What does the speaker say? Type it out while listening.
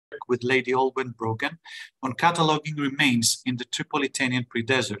with Lady Olwen Brogan on cataloging remains in the Tripolitanian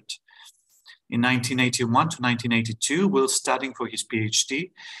pre-desert. In 1981 to 1982, while studying for his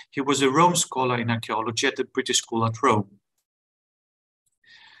PhD, he was a Rome scholar in archaeology at the British School at Rome.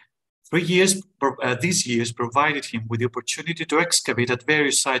 These years provided him with the opportunity to excavate at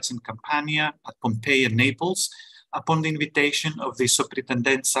various sites in Campania, at Pompeii and Naples, upon the invitation of the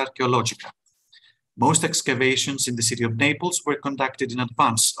Soprintendenza Archeologica. Most excavations in the city of Naples were conducted in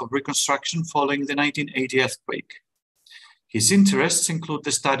advance of reconstruction following the 1980 earthquake. His interests include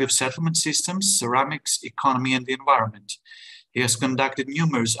the study of settlement systems, ceramics, economy, and the environment. He has conducted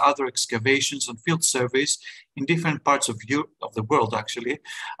numerous other excavations and field surveys in different parts of the world, actually,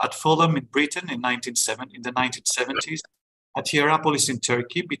 at Fulham in Britain in the 1970s, at Hierapolis in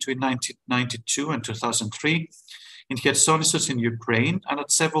Turkey between 1992 and 2003, in Chersonissos in Ukraine, and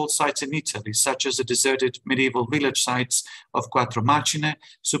at several sites in Italy, such as the deserted medieval village sites of Quattro Macine,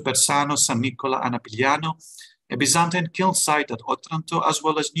 Supersano, San Nicola, and Apigliano, a Byzantine kiln site at Otranto, as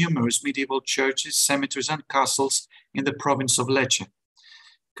well as numerous medieval churches, cemeteries, and castles in the province of Lecce.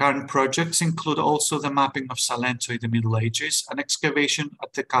 Current projects include also the mapping of Salento in the Middle Ages and excavation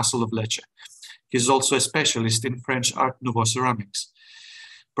at the castle of Lecce. He is also a specialist in French Art Nouveau ceramics.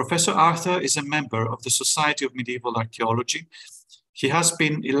 Professor Arthur is a member of the Society of Medieval Archaeology. He has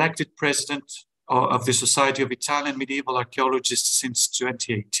been elected president of the Society of Italian Medieval Archaeologists since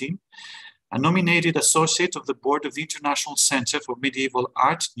 2018, a nominated associate of the board of the International Center for Medieval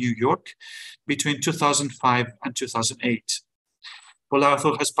Art, New York, between 2005 and 2008. Paul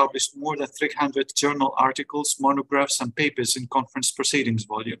Arthur has published more than 300 journal articles, monographs, and papers in conference proceedings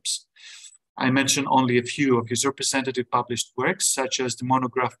volumes. I mention only a few of his representative published works, such as the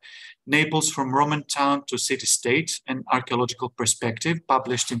monograph Naples from Roman Town to City-State, an Archaeological Perspective,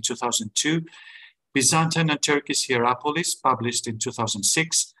 published in 2002, Byzantine and Turkish Hierapolis, published in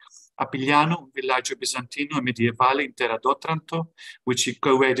 2006, Apigliano, un villaggio bizantino e medievale in Terra d'Otranto, which he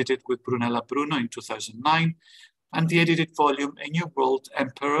co-edited with Brunella Bruno in 2009, and the edited volume A New World,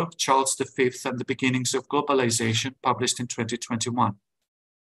 Emperor Charles V and the Beginnings of Globalization, published in 2021.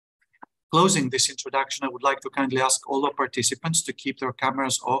 Closing this introduction, I would like to kindly ask all our participants to keep their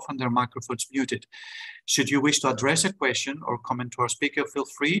cameras off and their microphones muted. Should you wish to address a question or comment to our speaker, feel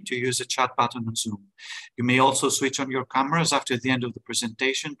free to use the chat button on Zoom. You may also switch on your cameras after the end of the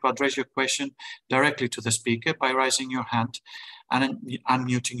presentation to address your question directly to the speaker by raising your hand and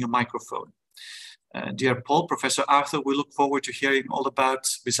unmuting your microphone. Dear Paul, Professor Arthur, we look forward to hearing all about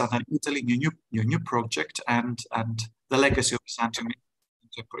Byzantine Italy, your new project, and the legacy of Byzantine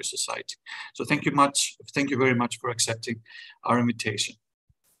Contemporary Society. So thank you very much for accepting our invitation.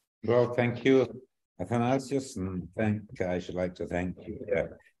 Well, thank you, Athanasius, and I should like to thank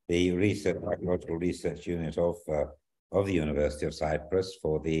the Archaeological Research Unit of the University of Cyprus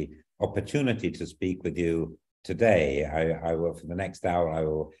for the opportunity to speak with you today. I will, for the next hour, I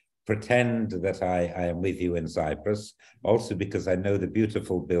will pretend that I am with you in Cyprus, also because I know the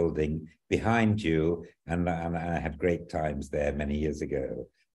beautiful building behind you, and I had great times there many years ago.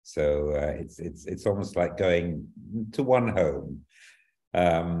 So it's almost like going to one home.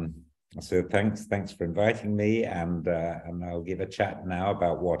 So thanks for inviting me, and I'll give a chat now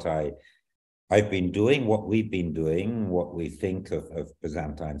about what I've been doing, what we've been doing, what we think of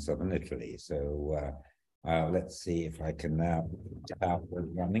Byzantine southern Italy. So let's see if I can now start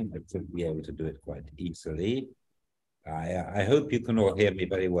running. I should be able to do it quite easily. I hope you can all hear me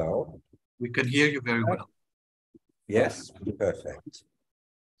very well. We can hear you very well. Yes, perfect.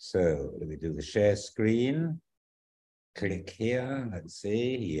 So let me do the share screen. Click here, let's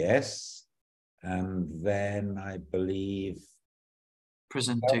see, yes. And then I believe...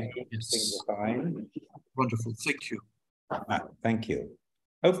 Presentation, yes. Wonderful, thank you. Thank you.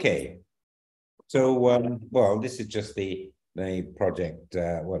 Okay. So, well, this is just the project,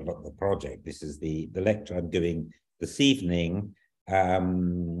 well, not the project, this is the lecture I'm doing this evening.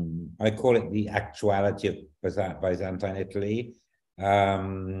 I call it the actuality of Byzantine Italy.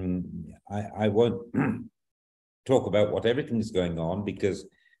 I won't talk about what everything is going on, because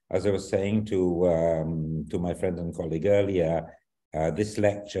as I was saying to my friend and colleague earlier, this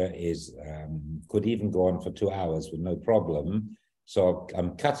lecture could even go on for 2 hours with no problem. So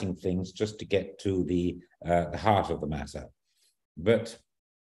I'm cutting things just to get to the heart of the matter. But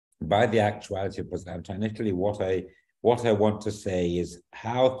by the actuality of Byzantine Italy, what I want to say is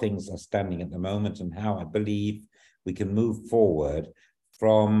how things are standing at the moment, and how I believe we can move forward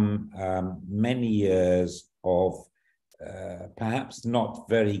from many years of perhaps not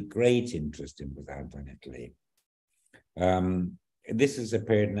very great interest in Byzantine Italy. This is a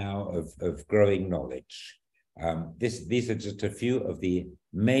period now of growing knowledge. These are just a few of the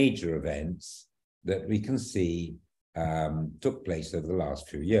major events that we can see took place over the last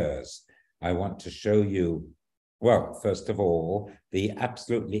few years. I want to show you, well, first of all, the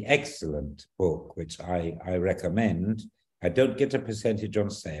absolutely excellent book, which I recommend. I don't get a percentage on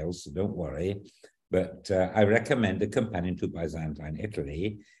sales, so don't worry, but I recommend A Companion to Byzantine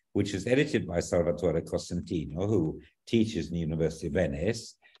Italy, which is edited by Salvatore Cosentino, who teaches in the University of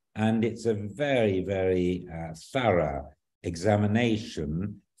Venice. And it's a very, very thorough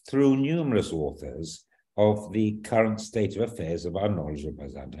examination through numerous authors of the current state of affairs of our knowledge of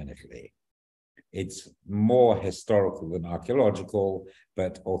Byzantine Italy. It's more historical than archaeological,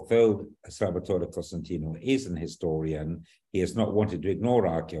 but although Salvatore Cosentino is an historian, he has not wanted to ignore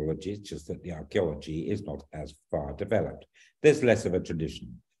archaeology. It's just that the archaeology is not as far developed. There's less of a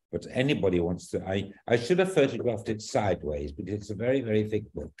tradition, but anybody wants to, I should have photographed it sideways, because it's a very, very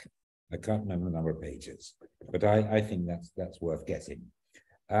thick book. I can't remember the number of pages, but I think that's worth getting.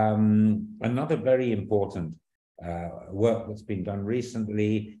 Another very important work that's been done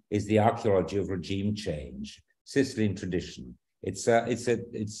recently is the archaeology of regime change, Sicilian tradition. It's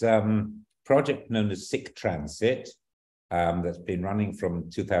a project known as Sic Transit that's been running from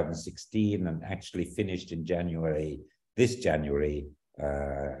 2016 and actually finished in this January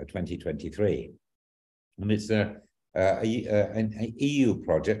 2023. And it's an EU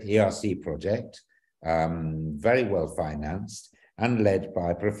project, ERC project, very well financed and led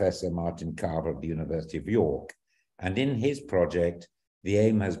by Professor Martin Carver of the University of York. And in his project, the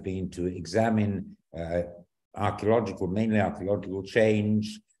aim has been to examine mainly archaeological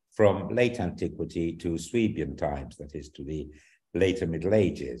change from late antiquity to Swabian times, that is, to the later Middle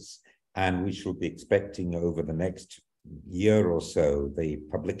Ages. And we shall be expecting over the next year or so the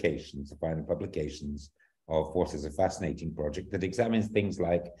final publications of what is a fascinating project that examines things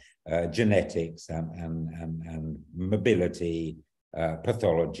like genetics and mobility,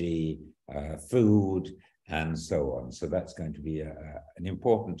 pathology, food, and so on. So that's going to be an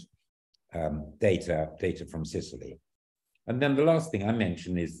important data from Sicily. And then the last thing I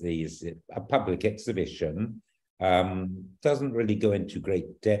mention is a public exhibition. Doesn't really go into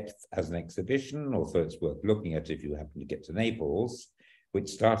great depth as an exhibition, although it's worth looking at if you happen to get to Naples, which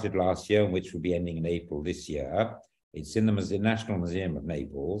started last year and which will be ending in April this year. It's in the National Museum of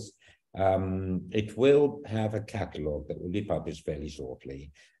Naples. It will have a catalogue that will be published fairly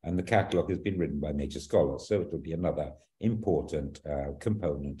shortly, and the catalogue has been written by major scholars, so it will be another important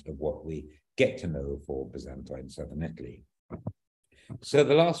component of what we get to know for Byzantine southern Italy. So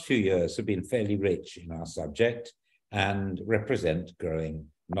the last few years have been fairly rich in our subject and represent growing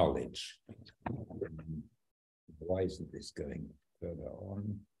knowledge. Why isn't this going further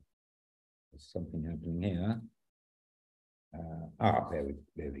on? There's something happening here.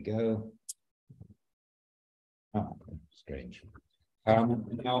 There we go. Strange.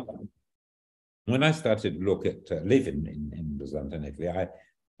 Now, when I started to look at living in Byzantine Italy,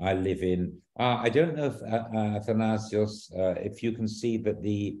 I live in, I don't know if Athanasios, if you can see that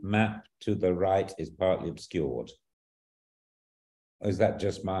the map to the right is partly obscured. Or is that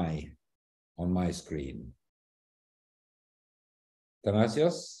just on my screen?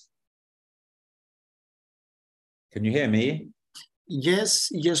 Athanasios? Can you hear me?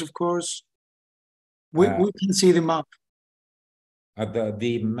 Yes, of course. We can see the map.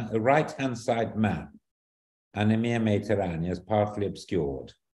 The right-hand side map, Anemia Mediterranea, is partly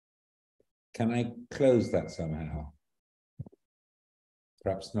obscured. Can I close that somehow?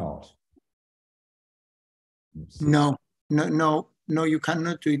 Perhaps not. No, you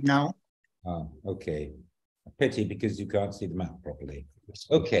cannot do it now. Oh, okay. A pity, because you can't see the map properly.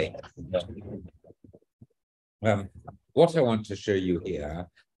 Okay. What I want to show you here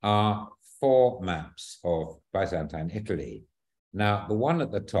are 4 maps of Byzantine Italy. Now, the one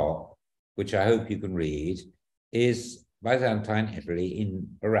at the top, which I hope you can read, is Byzantine Italy in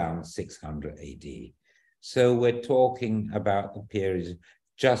around 600 AD. So we're talking about the period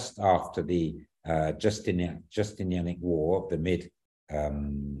just after the Justinianic War of the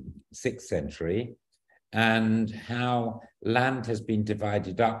mid-6th century, and how land has been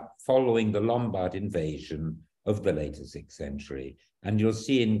divided up following the Lombard invasion of the later 6th century. And you'll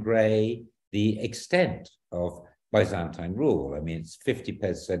see in gray the extent of Byzantine rule. I mean, it's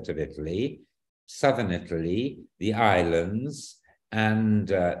 50% of Italy, southern Italy, the islands, and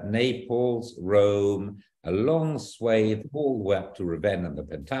Naples, Rome, a long swathe all the way up to Ravenna and the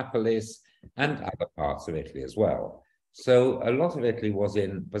Pentapolis, and other parts of Italy as well. So a lot of Italy was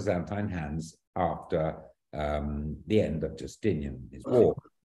in Byzantine hands after the end of Justinian's war.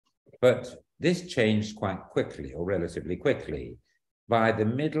 But this changed quite quickly, or relatively quickly. By the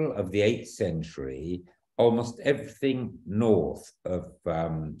middle of the 8th century, almost everything north of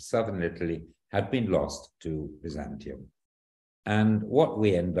southern Italy had been lost to Byzantium. And what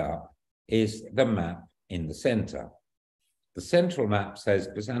we end up is the map in the center. The central map says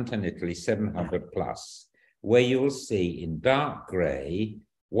Byzantine Italy 700 plus, where you'll see in dark gray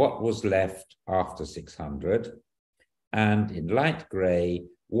what was left after 600, and in light gray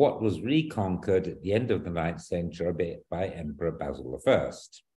what was reconquered at the end of the 9th century by Emperor Basil I.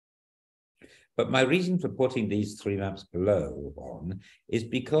 But my reason for putting these three maps below on is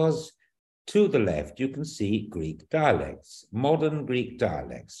because to the left you can see Greek dialects, modern Greek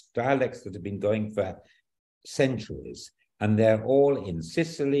dialects, dialects that have been going for centuries, and they're all in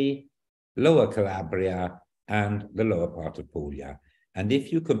Sicily, Lower Calabria, and the lower part of Puglia. And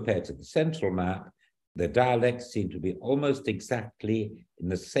if you compare to the central map, the dialects seem to be almost exactly in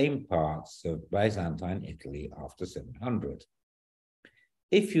the same parts of Byzantine Italy after 700.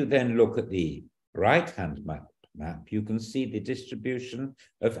 If you then look at the right-hand map, you can see the distribution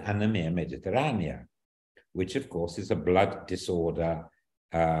of anemia mediterranea, which of course is a blood disorder,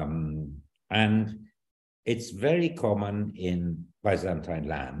 and it's very common in Byzantine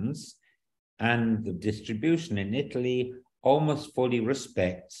lands, and the distribution in Italy almost fully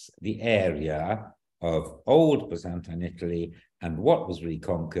respects the area of old Byzantine Italy and what was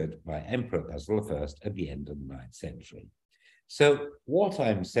reconquered by Emperor Basil I at the end of the 9th century. So what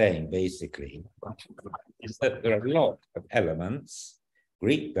I'm saying basically is that there are a lot of elements,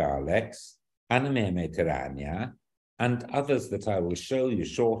 Greek dialects, anemia mediterranea, and others that I will show you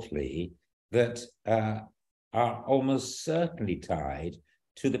shortly that are almost certainly tied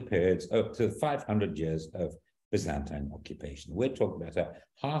to the periods of to 500 years of Byzantine occupation. We're talking about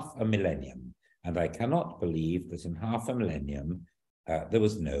half a millennium, and I cannot believe that in half a millennium there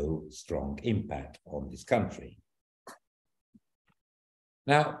was no strong impact on this country.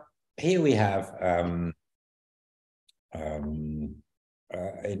 Now, here we have in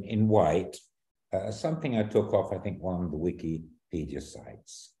white something I took off, I think, one of the Wikipedia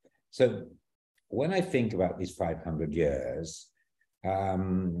sites. So when I think about these 500 years,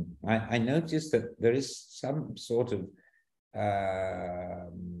 I noticed that there is some sort of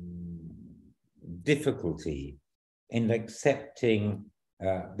difficulty in accepting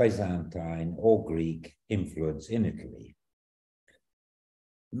Byzantine or Greek influence in Italy.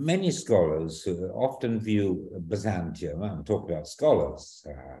 Many scholars often view Byzantium, I'm talking about scholars,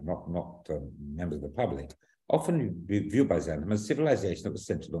 not members of the public, often view Byzantium as a civilization that was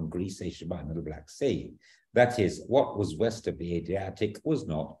centered on Greece, Asia Minor, and the Black Sea. That is, what was west of the Adriatic was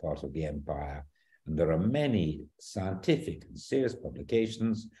not part of the empire. And there are many scientific and serious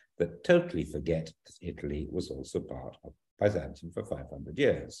publications that totally forget that Italy was also part of Byzantium for 500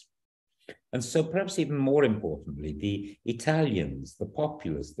 years. And so perhaps even more importantly, the Italians, the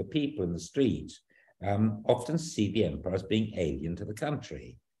populace, the people in the street often see the empire as being alien to the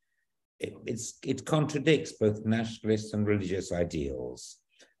country. It contradicts both nationalist and religious ideals,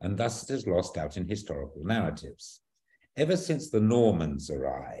 and thus it is lost out in historical narratives. Ever since the Normans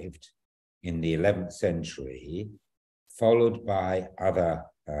arrived in the 11th century, followed by other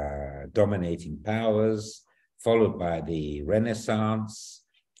dominating powers, followed by the Renaissance,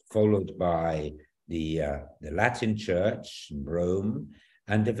 followed by the Latin Church in Rome,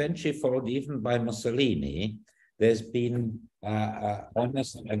 and eventually followed even by Mussolini, there's been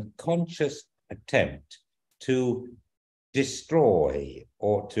almost a conscious attempt to destroy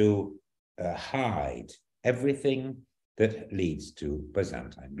or to hide everything that leads to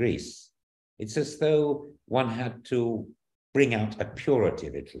Byzantine Greece. It's as though one had to bring out a purity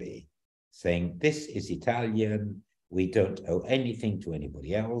of Italy, saying this is Italian, we don't owe anything to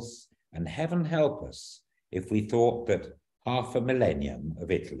anybody else, and heaven help us if we thought that half a millennium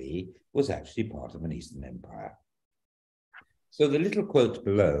of Italy was actually part of an Eastern empire. So the little quote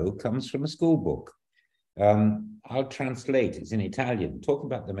below comes from a school book. I'll translate, it's in Italian, talking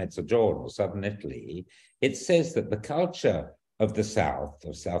about the Mezzogiorno, southern Italy. It says that the culture of the south,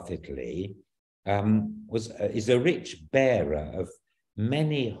 of South Italy, is a rich bearer of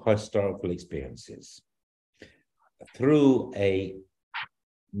many historical experiences. Through a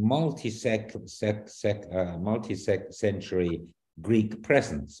multi-century Greek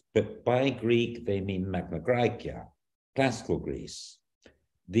presence, but by Greek they mean Magna Graecia, classical Greece,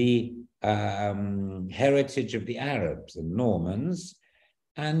 the heritage of the Arabs and Normans,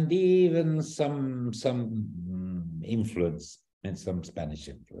 and even some influence and some Spanish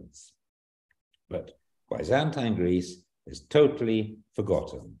influence. But Byzantine Greece is totally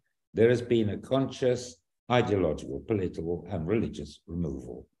forgotten. There has been a conscious ideological, political, and religious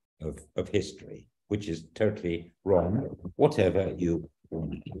removal of history, which is totally wrong, whatever you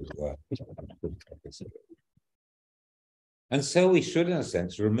want to consider. And so we should, in a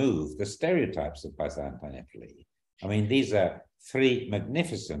sense, remove the stereotypes of Byzantine Italy. I mean, these are three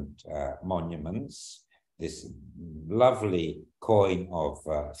magnificent monuments, this lovely coin of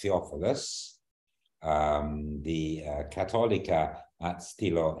Theophilus, the Cattolica at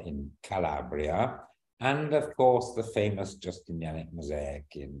Stilo in Calabria, and of course the famous Justinianic mosaic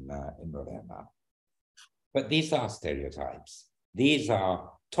in Ravenna. But these are stereotypes. These are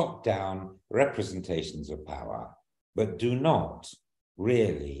top-down representations of power, but do not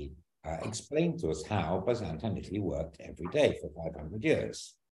really explain to us how Byzantine Italy worked every day for 500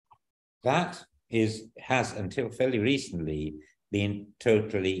 years. That has until fairly recently been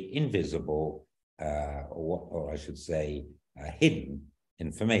totally invisible, or I should say, hidden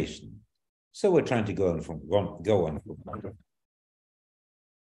information. So we're trying to go on from.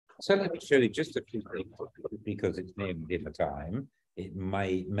 So let me show you just a few things, because it's nearly dinner time. It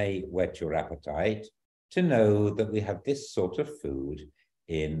may whet your appetite to know that we have this sort of food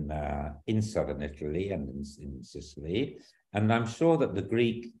in southern Italy and in Sicily, and I'm sure that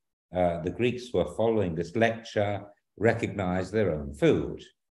the Greeks who are following this lecture recognize their own food.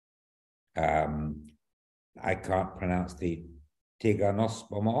 I can't pronounce the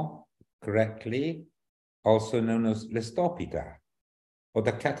tiganospomo correctly, also known as listopita, or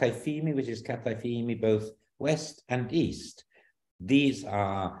the kataifimi, which is kataifimi both west and east. These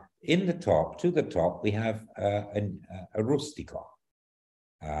are in the top, to the top, we have a rustico.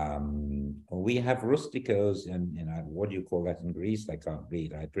 We have rusticos in what do you call that in Greece? I can't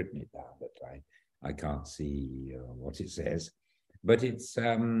read. I've written it down, but I can't see what it says. But it's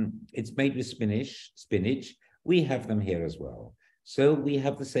made with spinach. We have them here as well. So we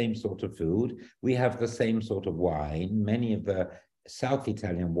have the same sort of food. We have the same sort of wine. Many of the South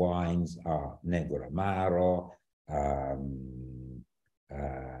Italian wines are Negro Amaro.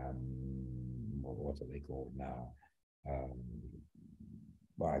 What are they called now?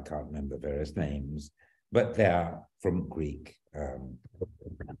 Well, I can't remember various names, but they are from Greek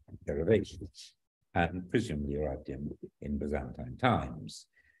derivations and presumably arrived in Byzantine times.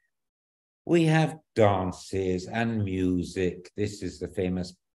 We have dances and music. This is the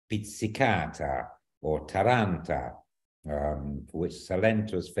famous pizzicata or taranta, for which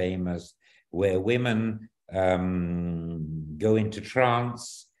Salento is famous, where women go into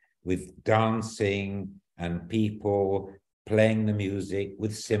trance with dancing and people playing the music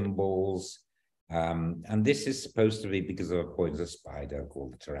with cymbals. And this is supposed to be because of a poisonous spider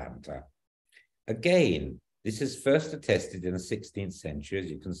called the taranta. Again, this is first attested in the 16th century, as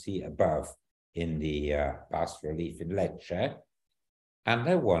you can see above in the bas relief in Lecce. And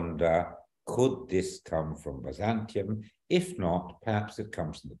I wonder, could this come from Byzantium? If not, perhaps it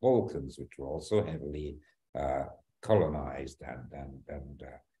comes from the Balkans, which were also heavily colonized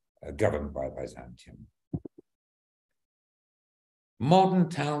and governed by Byzantium. Modern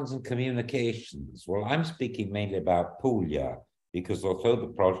towns and communications. Well, I'm speaking mainly about Puglia, because although the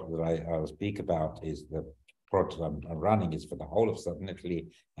project that I'll speak about is the project I'm running is for the whole of southern Italy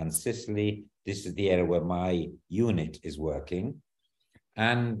and Sicily. This is the area where my unit is working.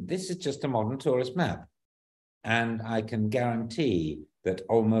 And this is just a modern tourist map. And I can guarantee that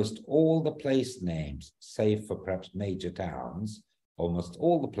almost all the place names, save for perhaps major towns, almost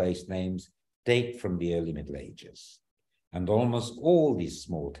all the place names date from the early Middle Ages. And almost all these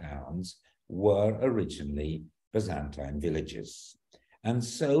small towns were originally Byzantine villages. And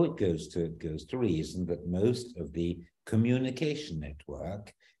so it goes to reason that most of the communication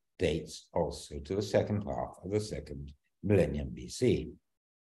network dates also to the second half of the second millennium BC.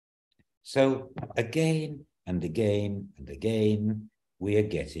 So again and again and again, we are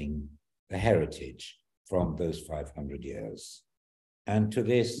getting the heritage from those 500 years. And to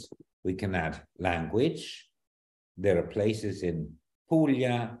this, we can add language. There are places in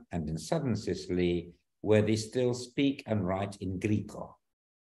Puglia and in southern Sicily where they still speak and write in Greco.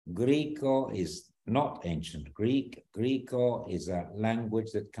 Greco is not ancient Greek. Greco is a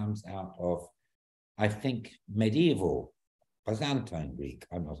language that comes out of, I think, medieval Byzantine Greek.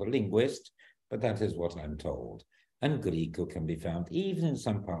 I'm not a linguist, but that is what I'm told. And Greco can be found even in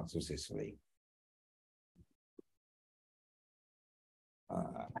some parts of Sicily.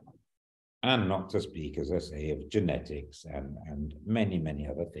 And not to speak, as I say, of genetics and many, many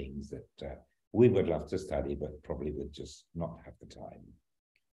other things that we would love to study, but probably would just not have the time.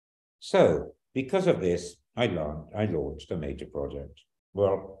 So, because of this, I launched a major project.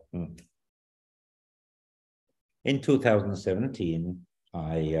 Well, in 2017,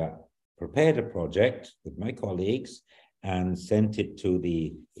 I prepared a project with my colleagues and sent it to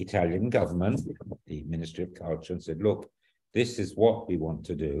the Italian government, the Ministry of Culture, and said, look, this is what we want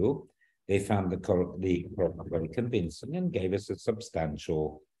to do. they found the project very convincing and gave us a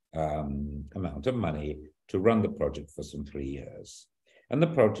substantial amount of money to run the project for some 3 years. And the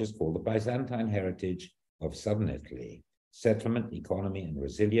project is called the Byzantine Heritage of Southern Italy, Settlement, Economy and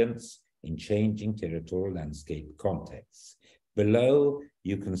Resilience in Changing Territorial Landscape Contexts. Below,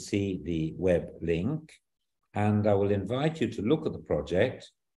 you can see the web link, and I will invite you to look at the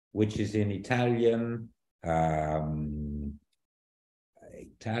project, which is in Italian,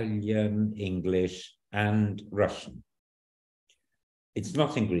 English, and Russian. It's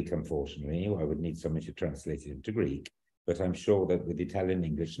not in Greek, unfortunately. I would need somebody to translate it into Greek, but I'm sure that with Italian,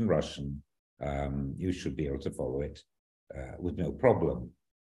 English, and Russian, you should be able to follow it with no problem.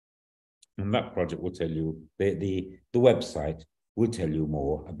 And that project will tell you, the website will tell you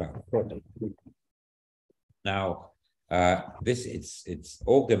more about the project. Now, it's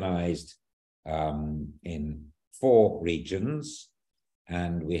organized in 4 regions,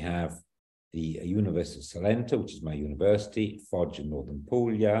 and we have the University of Salento, which is my university, Foggia in Northern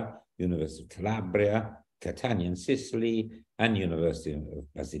Puglia, University of Calabria, Catania in Sicily, and University of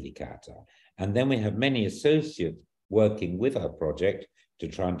Basilicata. And then we have many associates working with our project to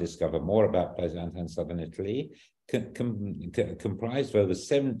try and discover more about Byzantine Southern Italy, comprised of over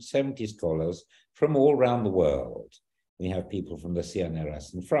 70 scholars from all around the world. We have people from the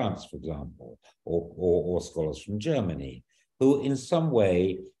CNRS in France, for example, or scholars from Germany, who in some way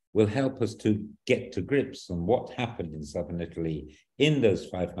will help us to get to grips on what happened in Southern Italy in those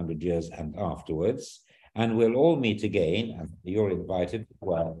 500 years and afterwards. And we'll all meet again, and you're invited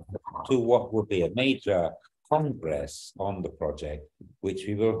well, to what will be a major congress on the project, which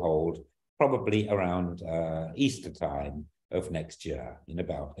we will hold probably around Easter time of next year, in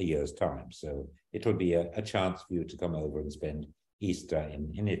about a year's time. So it'll be a chance for you to come over and spend Easter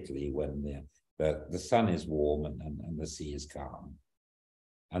in Italy when the sun is warm and the sea is calm.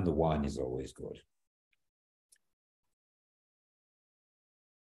 And the wine is always good.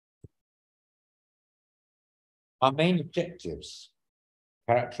 Our main objectives: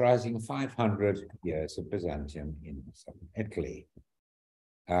 characterizing 500 years of Byzantium in southern Italy,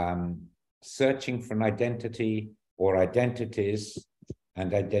 searching for an identity or identities,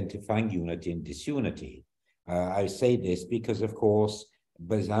 and identifying unity and disunity. I say this because, of course,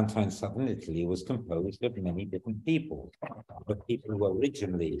 Byzantine southern Italy was composed of many different people, but people who were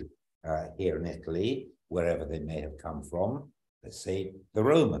originally here in Italy, wherever they may have come from, let's say the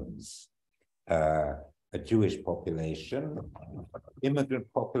Romans, a Jewish population, immigrant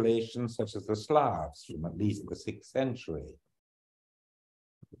populations such as the Slavs from at least the 6th century,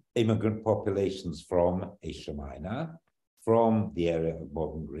 immigrant populations from Asia Minor, from the area of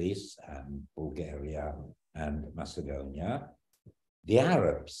modern Greece and Bulgaria and Macedonia, the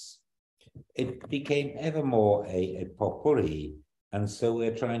Arabs. It became ever more a potpourri, and so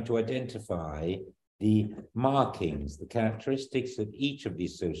we're trying to identify the markings, the characteristics of each of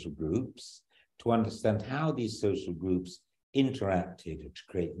these social groups, to understand how these social groups interacted to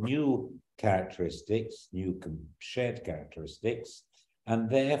create new characteristics, new shared characteristics, and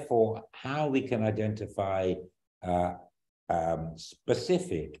therefore how we can identify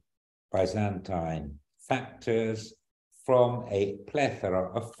specific Byzantine factors from a plethora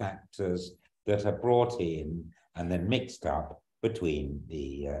of factors that are brought in and then mixed up between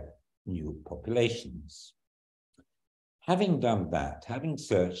the new populations. Having done that, having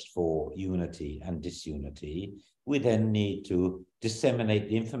searched for unity and disunity, we then need to disseminate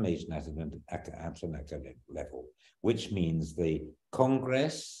the information at an academic level, which means the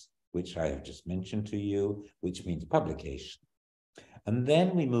Congress, which I have just mentioned to you, which means publication. And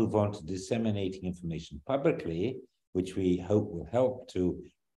then we move on to disseminating information publicly, which we hope will help to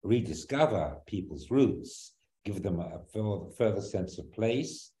rediscover people's roots, give them a further sense of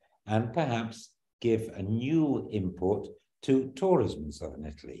place, and perhaps give a new input to tourism in southern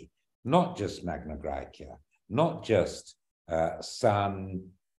Italy, not just Magna Graecia, not just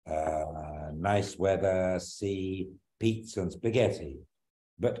sun, nice weather, sea, pizza and spaghetti,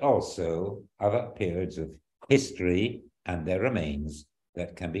 but also other periods of history and their remains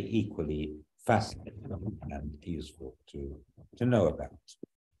that can be equally fascinating and useful to know about.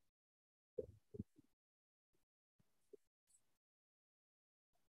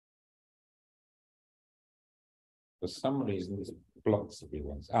 For some reason, this blocks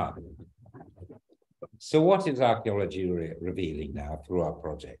everyone's. So what is archaeology revealing now through our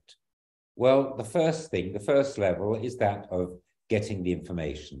project? Well, the first level is that of getting the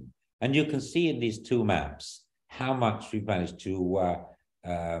information. And you can see in these 2 maps how much we've managed to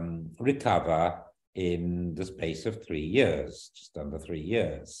recover in the space of 3 years, just under 3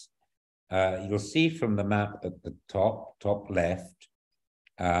 years. You'll see from the map at the top left,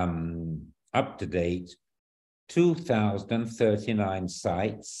 up to date 2,039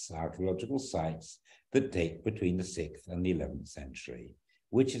 sites, archaeological sites, that date between the 6th and the 11th century,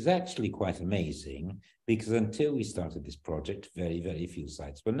 which is actually quite amazing because until we started this project, very, very few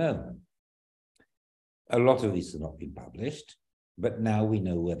sites were known. A lot of these have not been published, but now we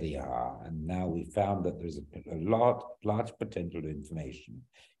know where they are, and now we found that there's a large potential information.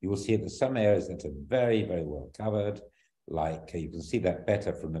 You will see that some areas that are very, very well covered, like you can see that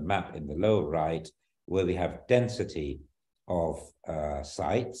better from the map in the lower right, where we have density of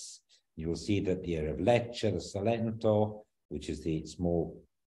sites. You will see that the area of Lecce, the Salento, which is the small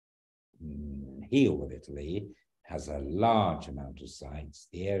heel of Italy, has a large amount of sites.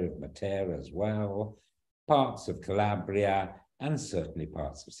 The area of Matera as well, parts of Calabria, and certainly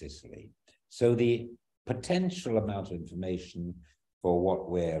parts of Sicily. So the potential amount of information for what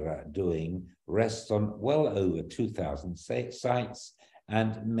we're doing rests on well over 2,000 sites,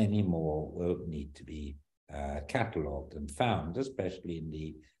 and many more will need to be catalogued and found, especially in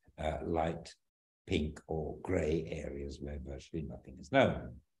the light pink or grey areas where virtually nothing is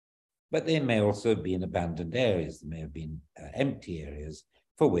known. But there may also be in abandoned areas, there may have been empty areas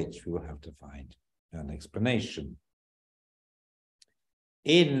for which we will have to find an explanation.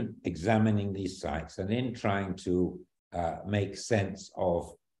 In examining these sites and in trying to make sense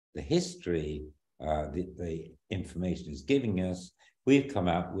of the history the information is giving us, we've come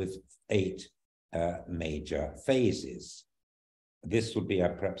out with 8 major phases. This will be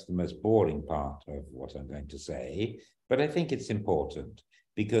perhaps the most boring part of what I'm going to say, but I think it's important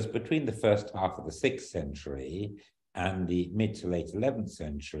because between the first half of the 6th century and the mid to late 11th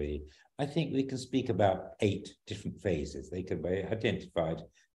century, I think we can speak about 8 different phases. They can be identified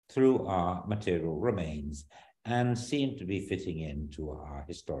through our material remains and seem to be fitting into our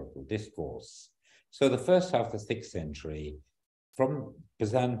historical discourse. So the first half of the 6th century, from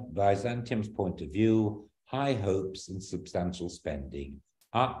Byzantium's point of view, high hopes and substantial spending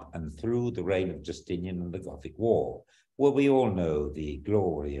up and through the reign of Justinian and the Gothic War, where we all know the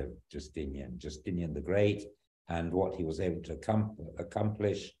glory of Justinian the Great, and what he was able to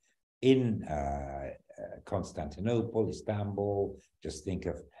accomplish in Constantinople, Istanbul. Just think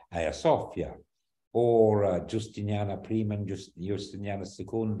of Hagia Sophia, or Justiniana I and Justiniana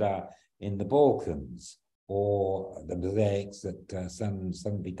II in the Balkans, or the mosaics at San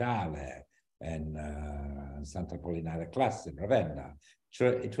Vitale and Santa Apollinare Classe in Ravenna. So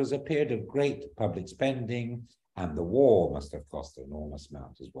it was a period of great public spending, and the war must have cost an enormous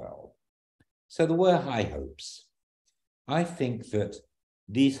amount as well. So there were high hopes. I think that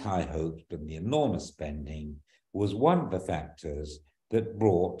these high hopes and the enormous spending was one of the factors that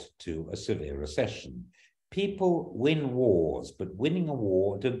brought to a severe recession. People win wars, but winning a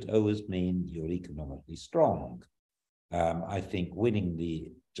war doesn't always mean you're economically strong. I think winning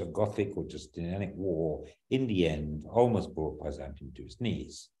the Gothic or Justinianic War in the end almost brought Byzantium to its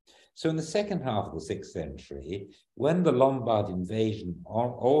knees. So in the second half of the 6th century, when the Lombard invasion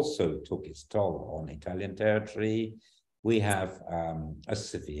also took its toll on Italian territory, we have a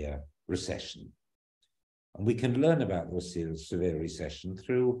severe recession. And we can learn about the severe recession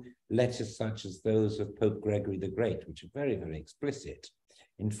through letters such as those of Pope Gregory the Great, which are very, very explicit.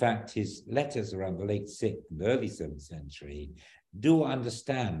 In fact, his letters around the late 6th and early 7th century do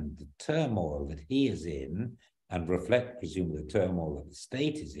understand the turmoil that he is in and reflect, presumably, the turmoil that the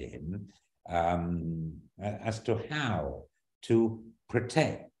state is in, as to how to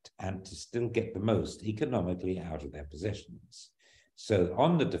protect and to still get the most economically out of their possessions. So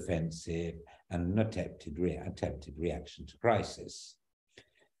on the defensive and an attempted reaction to crisis.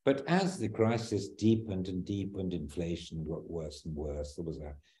 But as the crisis deepened and deepened, inflation got worse and worse, there was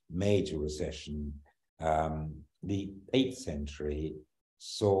a major recession. The 8th century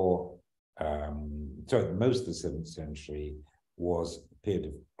saw, most of the 7th century was a period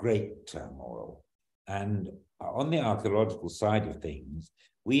of great turmoil. And on the archaeological side of things,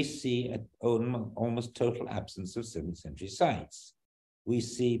 we see an almost total absence of 7th century sites. We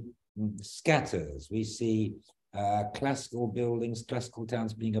see scatters, we see classical buildings, classical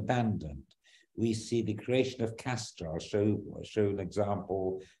towns being abandoned. We see the creation of castra. I'll show an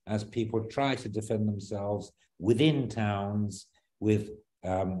example as people try to defend themselves within towns with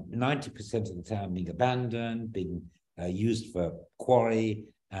 90% of the town being abandoned, being used for quarry,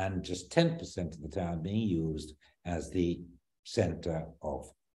 and just 10% of the town being used as the center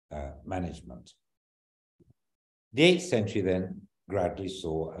of management. The 8th century then gradually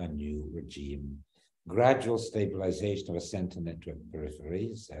saw a new regime, gradual stabilization of a center network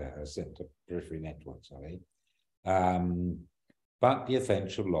peripheries, center periphery network, but the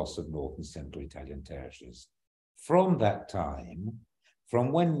eventual loss of north and central Italian territories. From that time,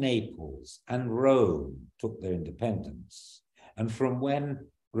 from when Naples and Rome took their independence, and from when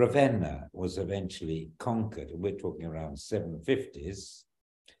Ravenna was eventually conquered, and we're talking around 750s,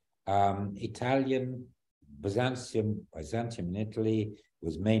 Byzantium in Italy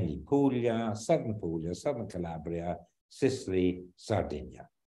was mainly Puglia, southern Calabria, Sicily, Sardinia.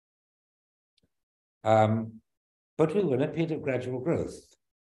 But we were in a period of gradual growth.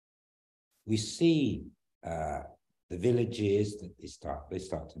 We see the villages that they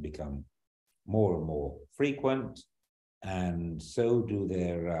start to become more and more frequent, and so do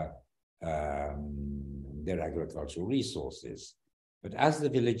their agricultural resources. But as the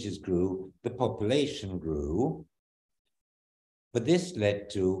villages grew, the population grew. But this led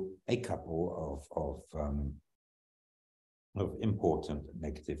to a couple of important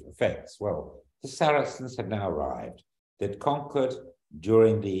negative effects. Well, the Saracens had now arrived. They'd conquered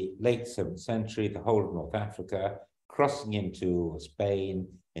during the late 7th century the whole of North Africa, crossing into Spain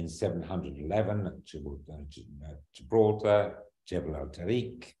in 711 at Gibraltar, Jebel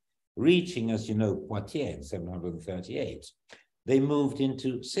al-Tariq, reaching, as you know, Poitiers in 738. They moved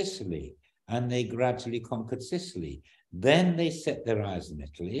into Sicily, and they gradually conquered Sicily. Then they set their eyes on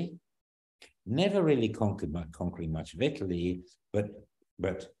Italy, never really conquering much of Italy, but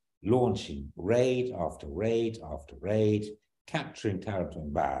launching raid after raid after raid, capturing Taranto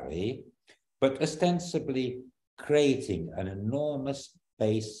and Bari, but ostensibly creating an enormous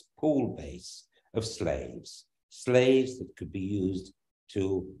pool base of slaves that could be used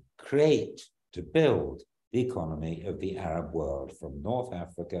to build the economy of the Arab world from North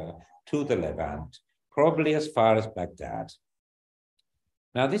Africa to the Levant, probably as far as Baghdad.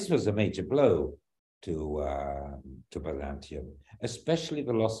 Now, this was a major blow to Byzantium, especially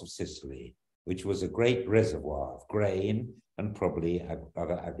the loss of Sicily, which was a great reservoir of grain and probably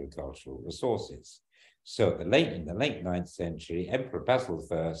other agricultural resources. So in the late 9th century, Emperor Basil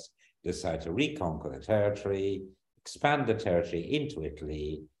I decided to reconquer the territory, expand the territory into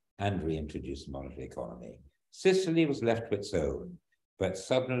Italy, and reintroduce the monetary economy. Sicily was left to its own, but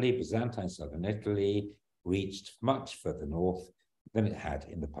suddenly Byzantine southern Italy reached much further north than it had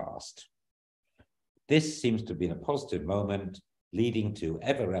in the past. This seems to have been a positive moment, leading to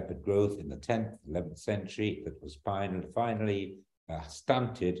ever-rapid growth in the 10th, 11th century that was finally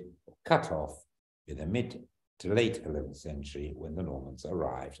stunted, cut off in the mid to late 11th century when the Normans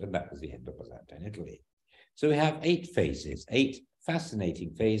arrived, and that was the end of Byzantine Italy. So we have 8 phases, 8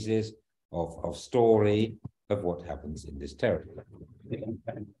 fascinating phases of story of what happens in this territory.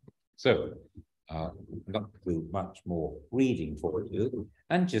 So, not do much more reading for you,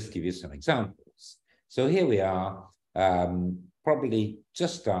 and just give you some examples. So here we are, probably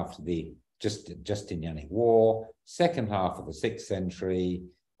just after the Justinianic War, second half of the 6th century,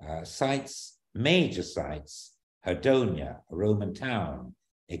 major sites, Herdonia, a Roman town,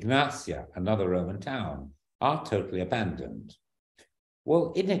 Ignatia, another Roman town, are totally abandoned.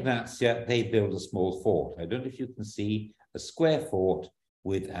 Well, in Ignatia, they build a small fort. I don't know if you can see a square fort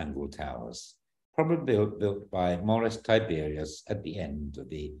with angled towers, probably built by Maurice Tiberius at the end of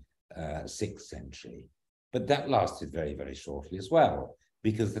the 6th century. But that lasted very, very shortly as well,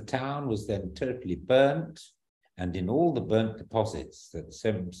 because the town was then totally burnt, and in all the burnt deposits that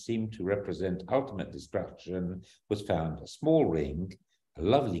seemed to represent ultimate destruction was found a small ring, a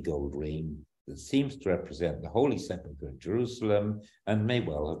lovely gold ring, that seems to represent the Holy Sepulchre of Jerusalem and may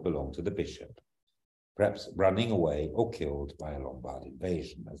well have belonged to the bishop, perhaps running away or killed by a Lombard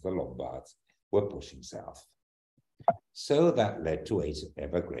invasion as the Lombards were pushing south. So that led to 8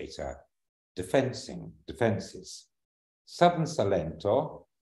 ever greater defenses. Southern Salento,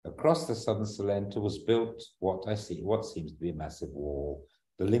 across the southern Salento was built what seems to be a massive wall,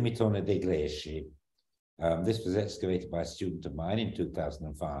 the Limitone dei Greci. This was excavated by a student of mine in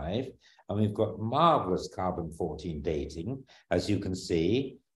 2005, and we've got marvelous carbon-14 dating, as you can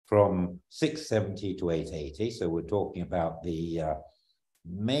see, from 670 to 880. So we're talking about the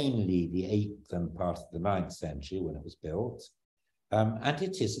mainly the 8th and part of the 9th century when it was built. And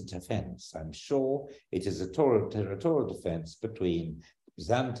it is a defense. I'm sure it is a territorial defense between the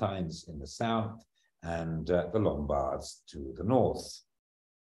Byzantines in the south and the Lombards to the north.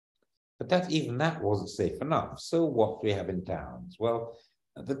 But even that wasn't safe enough. So what do we have in towns? Well,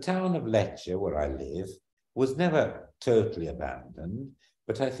 the town of Lecce, where I live, was never totally abandoned,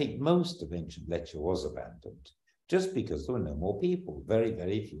 but I think most of ancient Lecce was abandoned, just because there were no more people, very,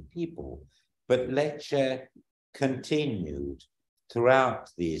 very few people. But Lecce continued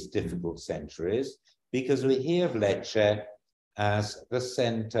throughout these difficult centuries, because we hear of Lecce as the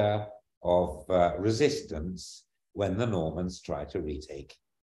center of resistance when the Normans tried to retake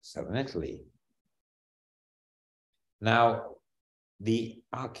southern Italy. Now, the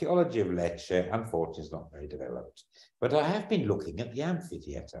archaeology of Lecce, unfortunately, is not very developed. But I have been looking at the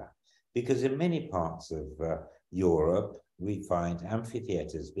amphitheatre, because in many parts of Europe, we find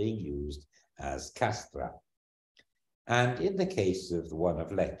amphitheatres being used as castra. And in the case of the one of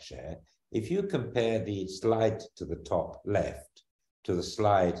Lecce, if you compare the slide to the top left to the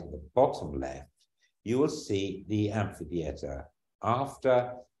slide at the bottom left, you will see the amphitheatre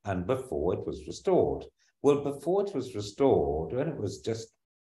after and before it was restored. Well, before it was restored, when it was just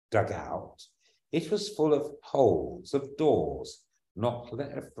dug out, it was full of holes, of doors, not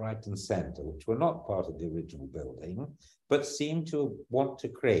left, right, and center, which were not part of the original building, but seemed to want to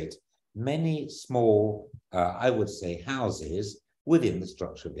create many small, I would say, houses within the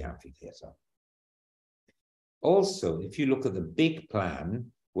structure of the amphitheatre. Also, if you look at the big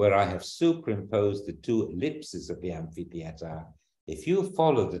plan, where I have superimposed the two ellipses of the amphitheatre, if you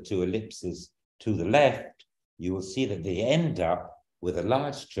follow the two ellipses to the left, you will see that they end up with a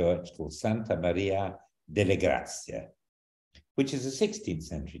large church called Santa Maria delle Grazie, which is a 16th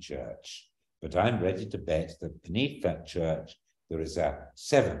century church. But I'm ready to bet that beneath that church, there is a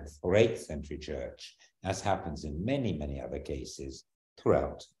 7th or 8th century church, as happens in many, many other cases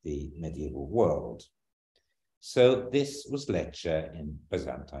throughout the medieval world. So this was Lecce in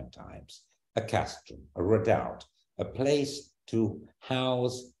Byzantine times, a castrum, a redoubt, a place to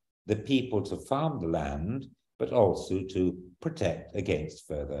house the people to farm the land, but also to protect against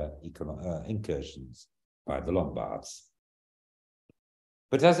further incursions by the Lombards.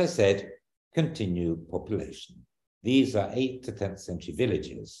 But as I said, continued population. These are 8th to 10th century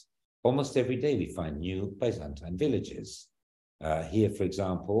villages. Almost every day we find new Byzantine villages. Here, for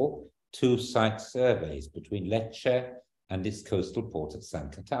example, 2 site surveys between Lecce and its coastal port at San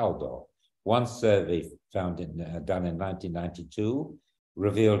Cataldo. One survey done in 1992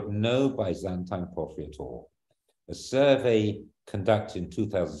 revealed no Byzantine pottery at all. A survey conducted in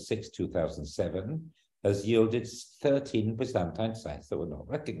 2006-2007 has yielded 13 Byzantine sites that were not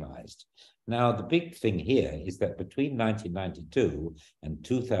recognized. Now, the big thing here is that between 1992 and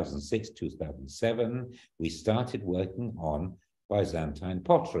 2006-2007, we started working on Byzantine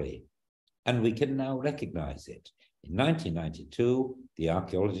pottery, and we can now recognize it. In 1992, the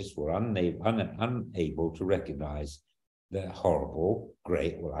archaeologists were unable to recognize the horrible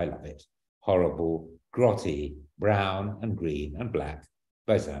grey, well, I love it, horrible, grotty, brown and green and black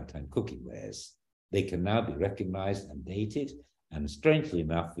Byzantine cooking wares. They can now be recognized and dated, and strangely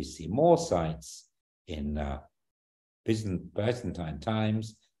enough, we see more sites in Byzantine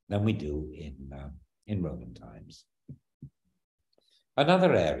times than we do in Roman times.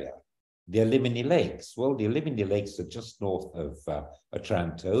 Another area, the Alimini Lakes. Well, the Alimini Lakes are just north of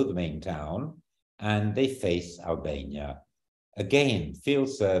Otranto, the main town, and they face Albania. Again, field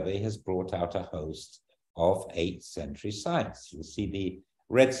survey has brought out a host of 8th century sites. You'll see the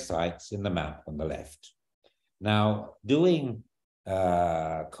red sites in the map on the left. Now, doing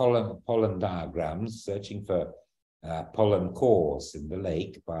pollen diagrams, searching for pollen cores in the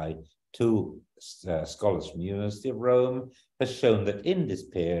lake by 2 scholars from the University of Rome, has shown that in this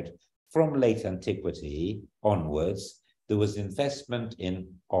period, from late antiquity onwards, there was investment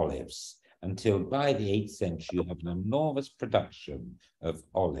in olives, until by the 8th century you have an enormous production of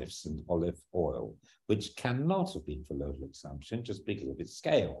olives and olive oil, which cannot have been for local consumption just because of its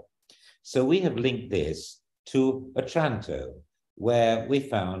scale. So we have linked this to Otranto, where we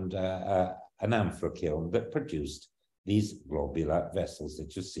found an amphora kiln that produced these globular vessels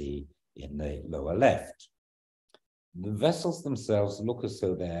that you see in the lower left. The vessels themselves look as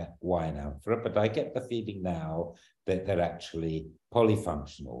though they're wine amphora, but I get the feeling now that they're actually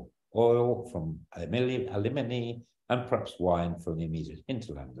polyfunctional. Oil from Alimini and perhaps wine from the immediate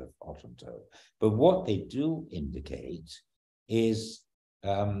hinterland of Otranto. But what they do indicate is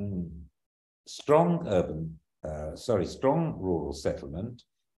strong rural settlement,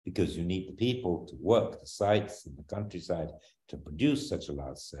 because you need the people to work the sites in the countryside to produce such a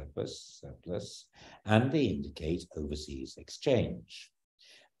large surplus, and they indicate overseas exchange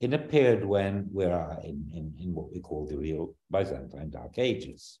in a period when we are in what we call the real Byzantine Dark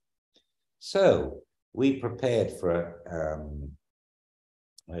Ages. So we prepared for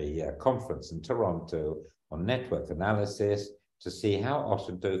a conference in Toronto on network analysis to see how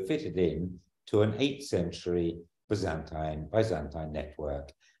Otranto fitted in to an 8th century Byzantine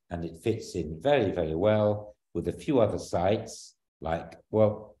network. And it fits in very, very well with a few other sites like,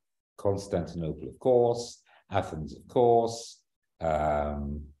 well, Constantinople, of course, Athens, of course,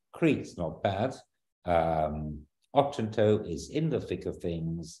 Crete's not bad. Otranto is in the thick of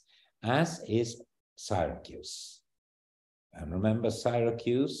things, as is Syracuse. And remember,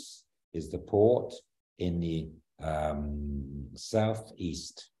 Syracuse is the port in the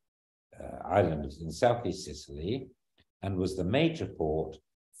southeast island in southeast Sicily, and was the major port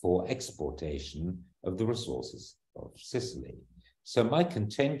for exportation of the resources of Sicily. So my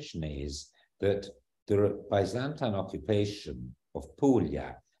contention is that the Byzantine occupation of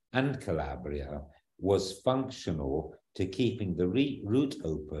Puglia and Calabria was functional to keeping the route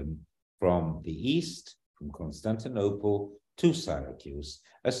open from the east, from Constantinople to Syracuse,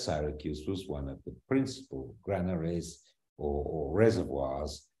 as Syracuse was one of the principal granaries or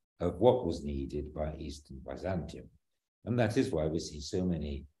reservoirs of what was needed by Eastern Byzantium. And that is why we see so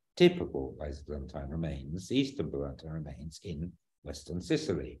many typical Byzantine remains, Eastern Byzantine remains in Western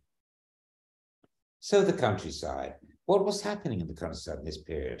Sicily. So the countryside, what was happening in the countryside in this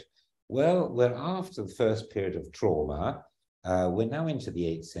period? Well, we're after the first period of trauma. We're now into the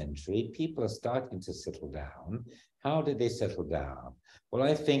 8th century. People are starting to settle down. How did they settle down? Well,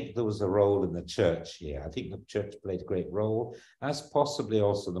 I think there was a role in the church here. I think the church played a great role, as possibly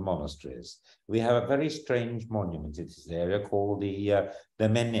also the monasteries. We have a very strange monument in this area called the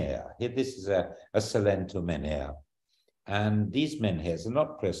menhir. Here, this is a Salento menhir. And these menhirs are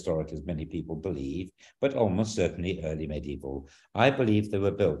not prehistoric, as many people believe, but almost certainly early medieval. I believe they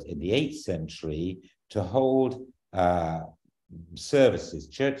were built in the 8th century to hold services,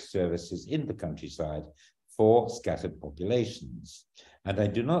 church services in the countryside for scattered populations. And I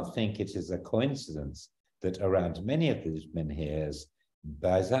do not think it is a coincidence that around many of these menhirs,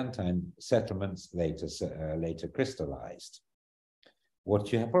 Byzantine settlements later crystallized.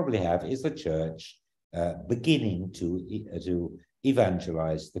 What you probably have is the church beginning to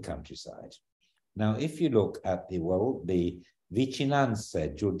evangelize the countryside. Now, if you look at the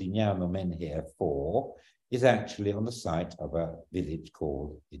Vicinanze Giordiniano Menhir 4 is actually on the site of a village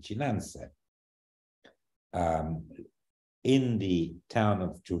called Vicinanze. In the town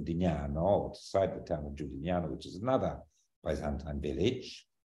of Giordiniano, or beside the town of Giordiniano, which is another Byzantine village,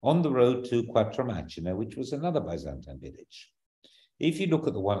 on the road to Quattromacina, which was another Byzantine village. If you look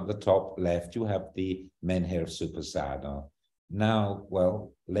at the one at the top left, you have the menhir of Supersano, now,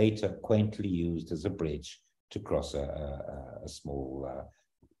 well, later quaintly used as a bridge to cross a small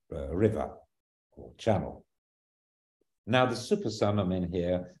river or channel. Now, the Supersano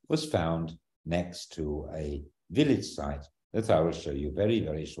menhir was found next to a village site that I will show you very,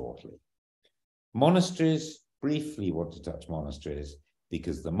 very shortly. Monasteries, briefly want to touch monasteries,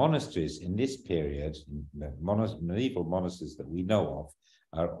 because the monasteries in this period, medieval monasteries that we know of,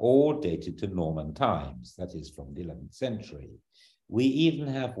 are all dated to Norman times, that is from the 11th century. We even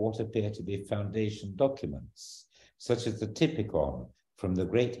have what appear to be foundation documents, such as the Typicon from the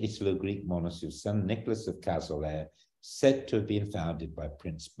great Italo-Greek monastery of St. Nicholas of Cazolet, said to have been founded by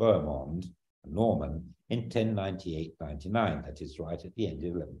Prince Bohemond, a Norman, in 1098-99, that is right at the end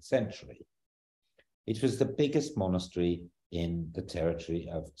of the 11th century. It was the biggest monastery in the territory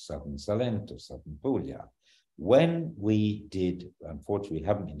of southern Salento, southern Puglia. When we did, unfortunately, we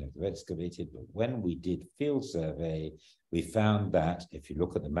haven't been able to excavate it, but when we did field survey, we found that if you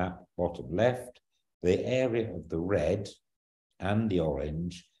look at the map, bottom left, the area of the red and the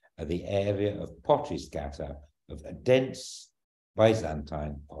orange are the area of pottery scatter of a dense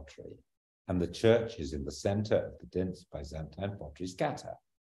Byzantine pottery. And the church is in the center of the dense Byzantine pottery scatter.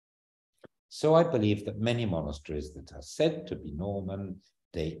 So I believe that many monasteries that are said to be Norman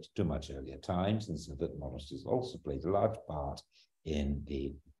date to much earlier times, and so that monasteries also played a large part in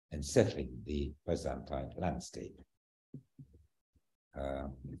settling the Byzantine landscape.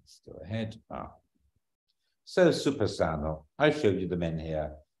 Let's go ahead. So Supersano, I showed you the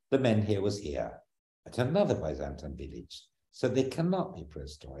menhir. The menhir was here at another Byzantine village. So they cannot be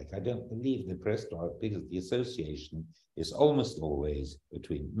prehistoric. I don't believe they're prehistoric because the association is almost always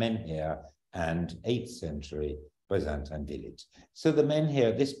between menhir and 8th century Byzantine village. So the menhir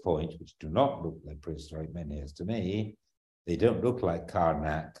at this point, which do not look like prehistoric menhirs to me, they don't look like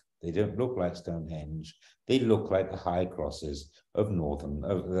Karnak, they don't look like Stonehenge, they look like the high crosses of Ireland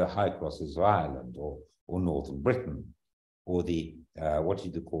or northern Britain, or the what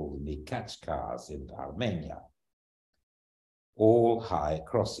you call them, the Kachkars in Armenia. All high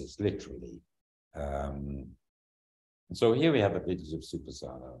crosses, literally. So here we have a village of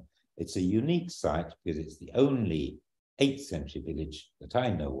Supersano. It's a unique site because it's the only 8th century village that I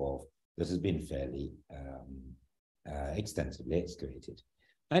know of that has been fairly extensively excavated.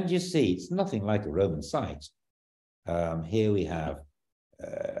 And you see, it's nothing like a Roman site. Here we have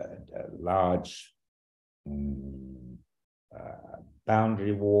a large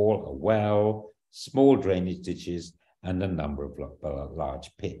boundary wall, a well, small drainage ditches, and a number of large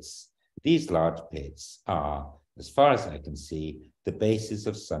pits. These large pits are, as far as I can see, the bases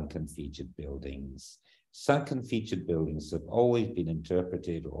of sunken featured buildings. sunken featured buildings have always been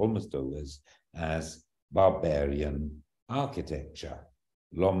interpreted, almost always, as barbarian architecture,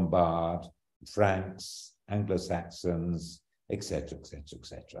 Lombard, Franks, Anglo-Saxons, etc., etc.,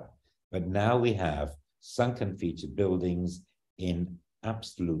 etc. But now we have sunken featured buildings in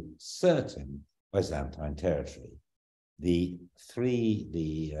absolute certain Byzantine territory. The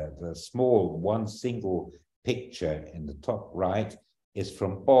small one single picture in the top right is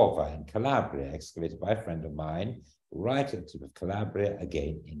from Bova in Calabria, excavated by a friend of mine, right at the tip of Calabria,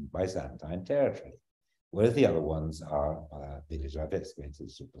 again in Byzantine territory, whereas the other ones are village I've excavated,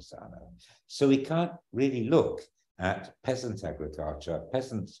 Supersano. So we can't really look at peasant agriculture,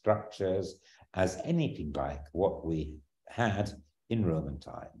 peasant structures as anything like what we had in Roman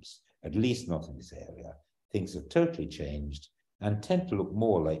times, at least not in this area. Things have totally changed and tend to look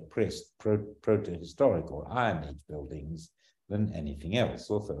more like proto-historical Iron Age buildings than anything else,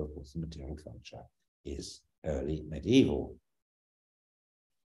 although, of course, the material culture is early medieval.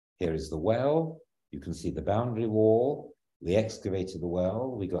 Here is the well. You can see the boundary wall. We excavated the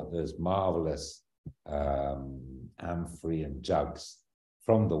well. We got those marvelous amphorae and jugs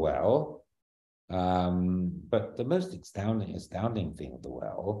from the well. But the most astounding thing of the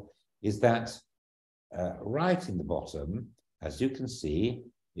well is that right in the bottom, as you can see,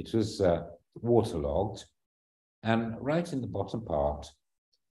 it was waterlogged. And right in the bottom part,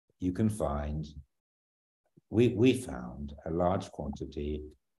 you can find, we found a large quantity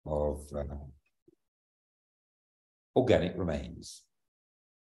of organic remains.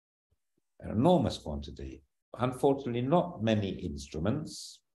 An enormous quantity. Unfortunately, not many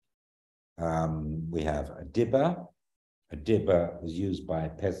instruments. We have a dibber. A dibber was used by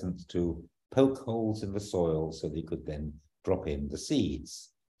peasants to poke holes in the soil so they could then drop in the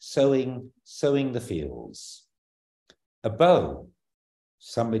seeds. Sowing the fields. A bow,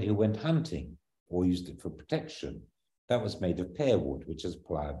 somebody who went hunting or used it for protection. That was made of pear wood, which is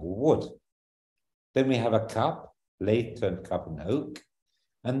pliable wood. Then we have a cup, lathe-turned cup in oak.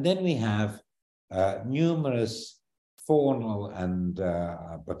 And then we have numerous faunal and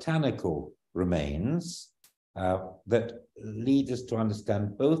botanical remains that lead us to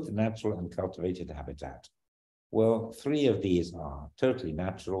understand both the natural and cultivated habitat. Well, 3 of these are totally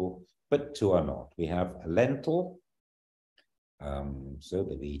natural, but 2 are not. We have a lentil, so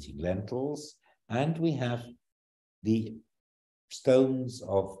they were eating lentils, and we have the stones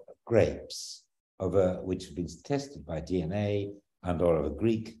of grapes, which have been tested by DNA and are of a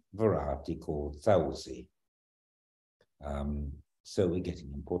Greek variety called Thausi. So we're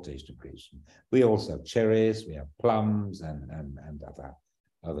getting importation of grapes. We also have cherries, we have plums, and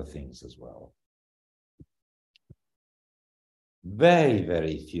other things as well. Very,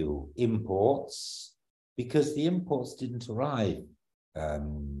 very few imports, because the imports didn't arrive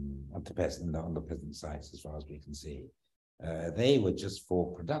on the peasant sites, as far as we can see. They were just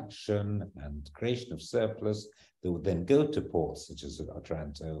for production and creation of surplus that would then go to ports such as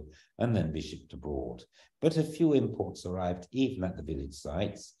Otranto and then be shipped abroad. But a few imports arrived even at the village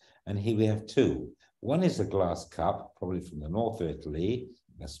sites, and here we have 2. One is a glass cup, probably from the north of Italy,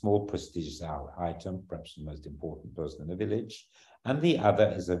 a small prestigious item, perhaps the most important person in the village, and the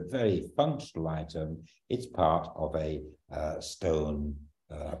other is a very functional item. It's part of a stone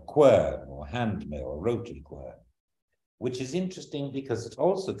quern or hand mill, or rotary quern, which is interesting because it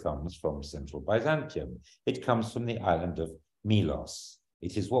also comes from central Byzantium. It comes from the island of Milos.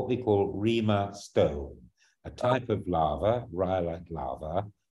 It is what we call Rima stone, a type of lava, rhyolite lava,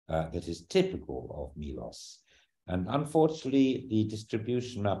 that is typical of Milos. And unfortunately, the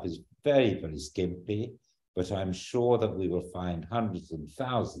distribution map is very, very skimpy, but I'm sure that we will find hundreds and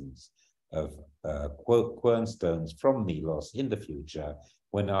thousands of quern stones from Milos in the future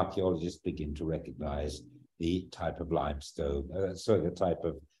when archaeologists begin to recognize the type of limestone, the type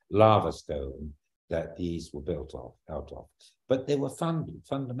of lava stone that these were built out of. But they were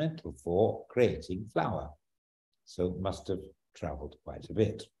fundamental for creating flour. So it must have traveled quite a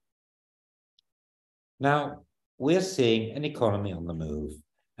bit. Now, we're seeing an economy on the move.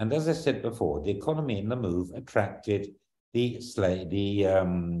 And as I said before, the economy in the move attracted the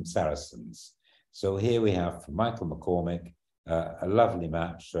Saracens. So here we have from Michael McCormick, a lovely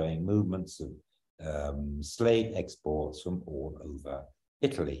map showing movements of slave exports from all over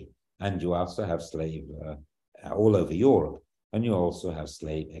Italy. And you also have slave all over Europe. And you also have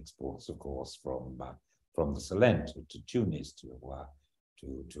slave exports, of course, from the Salento to Tunis, to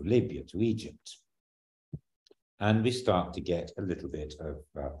Libya, to Egypt. And we start to get a little bit of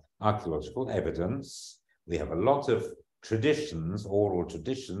archaeological evidence. We have a lot of traditions, oral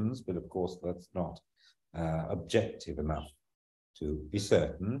traditions, but of course that's not objective enough to be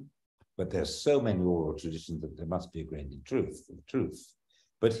certain. but there's so many oral traditions that there must be a grain in truth.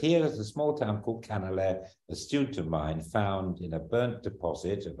 But here is a small town called Canale, a student of mine found in a burnt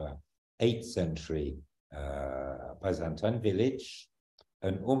deposit of a 8th century Byzantine village,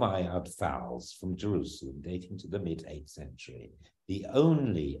 an Umayyad fowls from Jerusalem dating to the mid-8th century. The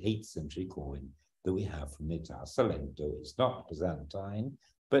only 8th century coin that we have from Nita Salento is not Byzantine,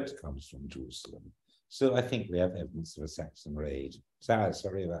 but comes from Jerusalem. So I think we have evidence of a Saxon raid.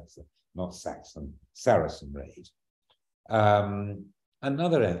 Sorry, that's not Saxon, Saracen raid.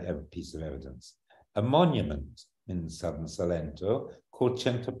 Another piece of evidence, a monument in southern Salento called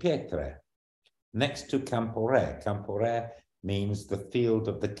Cento Pietre, next to Campo Re. Campo Re means the field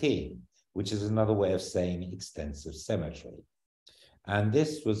of the king, which is another way of saying extensive cemetery. And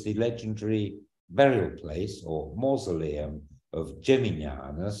this was the legendary burial place or mausoleum of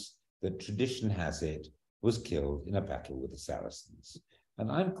Geminianus that tradition has it was killed in a battle with the Saracens.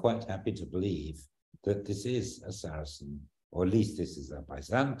 And I'm quite happy to believe that this is a Saracen, or at least this is a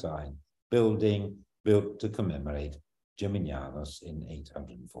Byzantine building built to commemorate Geminianus in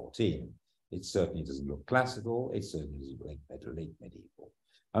 814. It certainly doesn't look classical, it certainly doesn't look late medieval.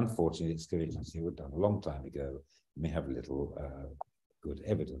 Unfortunately, excavations here were done a long time ago, may have little good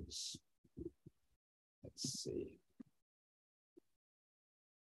evidence. Let's see.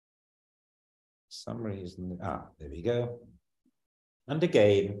 Some reason, there we go. And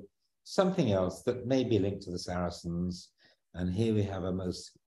again, something else that may be linked to the Saracens. And here we have a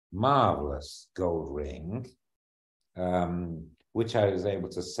most marvelous gold ring, which I was able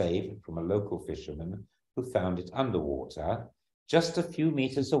to save from a local fisherman who found it underwater, just a few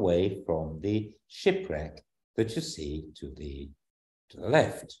meters away from the shipwreck that you see to the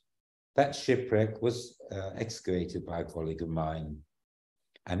left. That shipwreck was excavated by a colleague of mine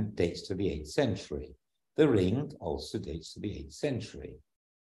and dates to the 8th century. The ring also dates to the 8th century.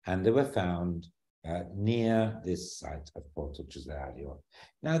 And they were found near this site of Porto Cesario.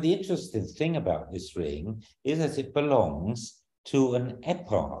 Now, the interesting thing about this ring is that it belongs to an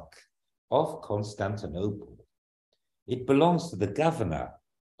eparch of Constantinople. It belongs to the governor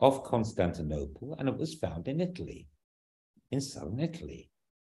of Constantinople, and it was found in Italy, in southern Italy,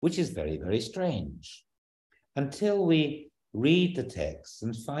 which is very, very strange. Until we read the text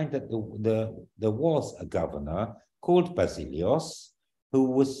and find that there was a governor called Basilios, who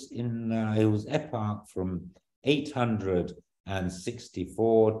was eparch from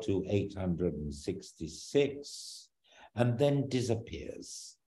 864 to 866, and then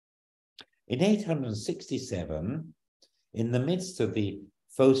disappears. In 867, in the midst of the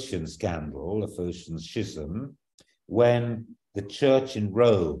Phocian scandal, the Phocian schism, when the church in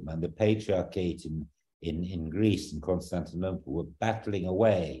Rome and the patriarchate in Greece and Constantinople were battling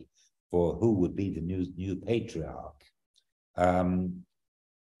away for who would be the new patriarch, and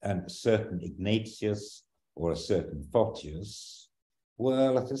a certain Ignatius or a certain Photius,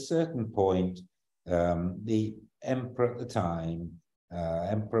 well, at a certain point, the emperor at the time,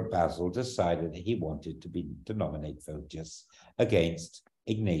 Emperor Basil, decided that he wanted to nominate Photius against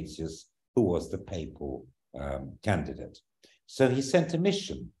Ignatius, who was the papal candidate. So he sent a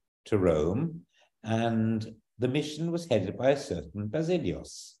mission to Rome, and the mission was headed by a certain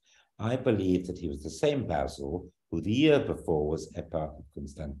Basilios. I believe that he was the same Basil who the year before was eparch of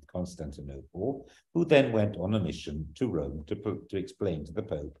Constantinople, who then went on a mission to Rome to explain to the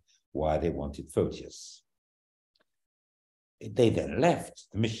Pope why they wanted Photius. They then left,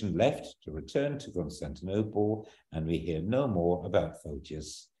 the mission left to return to Constantinople, and we hear no more about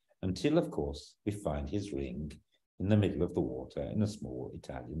Photius until, of course, we find his ring in the middle of the water in a small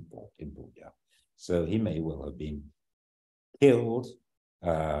Italian port in Puglia. So he may well have been killed,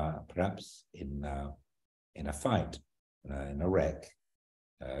 perhaps in a fight, in a wreck,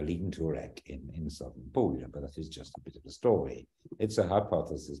 leading to a wreck in southern Puglia, but that is just a bit of a story. It's a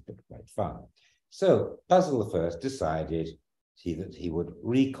hypothesis, but quite fun. So Basil I decided that he would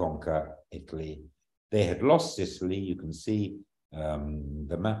reconquer Italy. They had lost Sicily. You can see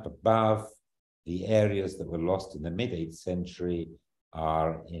the map above. The areas that were lost in the mid-8th century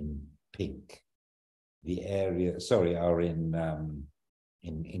are in pink. The areas, are in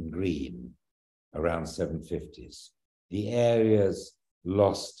green, around 750s. The areas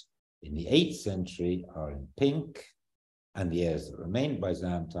lost in the 8th century are in pink, and the areas that remain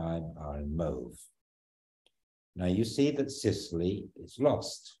Byzantine are in mauve. Now you see that Sicily is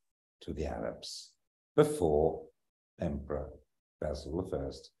lost to the Arabs before Emperor Basil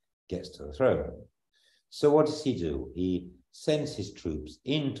I gets to the throne. So what does he do? He sends his troops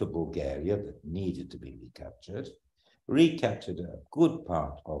into Bulgaria that needed to be recaptured, recaptured a good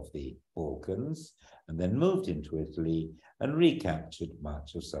part of the Balkans, and then moved into Italy and recaptured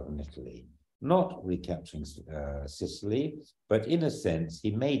much of southern Italy. Not recapturing Sicily, but in a sense,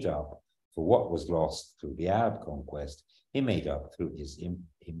 he made up for what was lost through the Arab conquest. He made up through his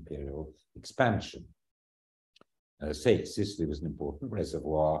imperial expansion. As I say, Sicily was an important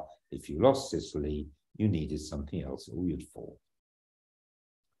reservoir. If you lost Sicily, you needed something else or you'd fall.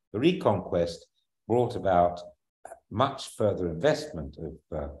 The reconquest brought about much further investment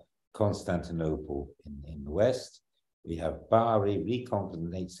of Constantinople in the west. We have Bari reconquered in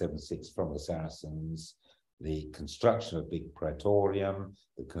 876 from the Saracens, the construction of big praetorium,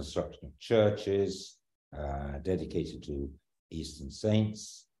 the construction of churches dedicated to Eastern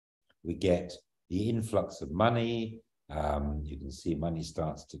saints. We get the influx of money. You can see money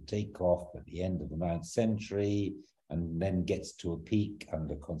starts to take off at the end of the 9th century and then gets to a peak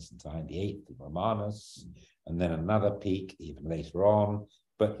under Constantine VIII of Romanus, and then another peak even later on.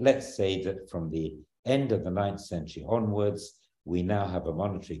 But let's say that from the end of the 9th century onwards, we now have a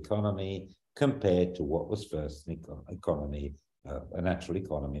monetary economy compared to what was first an economy, a natural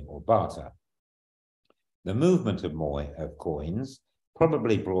economy or barter. The movement of coins,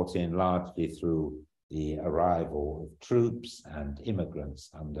 probably brought in largely through the arrival of troops and immigrants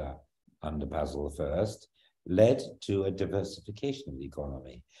under Basil I, led to a diversification of the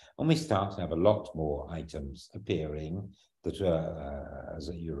economy. And we start to have a lot more items appearing that were, as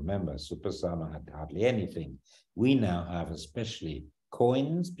you remember, Supersana had hardly anything. We now have especially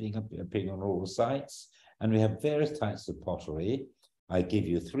coins appearing on all the sites, and we have various types of pottery. I give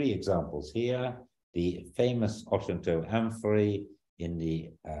you 3 examples here. The famous Otranto amphorae in the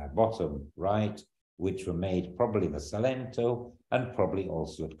bottom right, which were made probably in the Salento and probably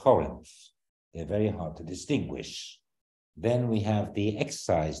also at Corinth. They're very hard to distinguish. Then we have the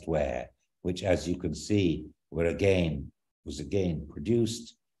excised ware, which, as you can see, was again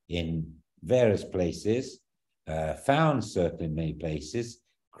produced in various places, found certainly in many places,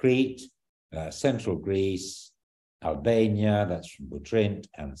 Crete, central Greece, Albania, that's from Butrint,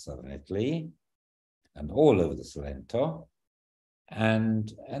 and southern Italy, and all over the Salento.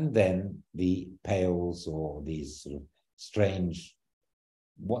 And then the pails, or these sort of strange,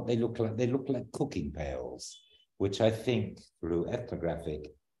 what they look like cooking pails, which I think through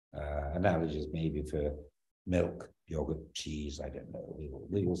ethnographic analogies, maybe for milk, yogurt, cheese, I don't know,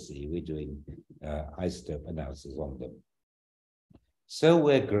 we will see. We're doing isotope analysis on them. So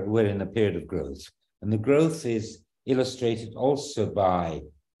we're in a period of growth, and the growth is illustrated also by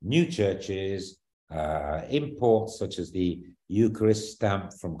new churches, imports such as the Eucharist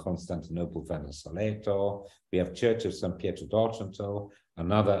stamp from Constantinople, Salento. We have Church of San Pietro d'Otranto,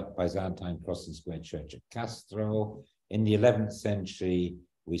 another Byzantine crossing square church at Castro. In the 11th century,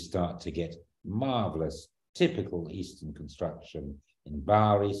 we start to get marvelous, typical Eastern construction in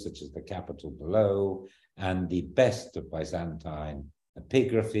Bari, such as the Capitol below, and the best of Byzantine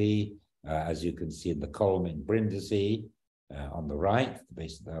epigraphy, as you can see in the column in Brindisi, on the right,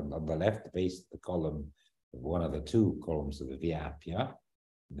 on the left, the base of the column, one of the 2 columns of the Via Appia,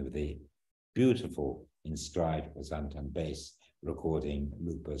 with the beautiful inscribed Byzantine base recording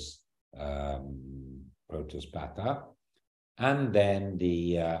Lupus Protus Pata, and then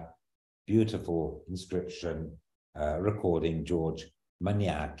the beautiful inscription recording George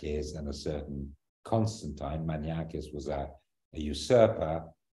Maniakes and a certain Constantine. Maniakes was a usurper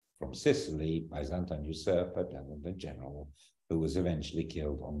from Sicily, Byzantine usurper, the general, who was eventually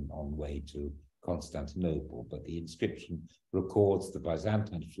killed on way to Constantinople. But the inscription records the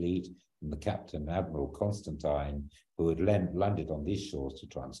Byzantine fleet and the Captain Admiral Constantine, who had landed on these shores to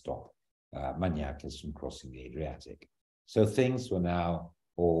try and stop Maniakes from crossing the Adriatic. So things were now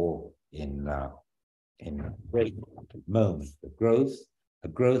all in a great moment of growth, a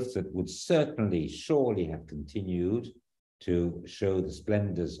growth that would certainly, surely have continued to show the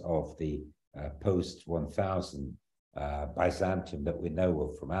splendors of the post-1000 Byzantium that we know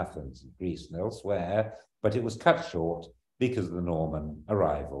of from Athens and Greece and elsewhere, but it was cut short because of the Norman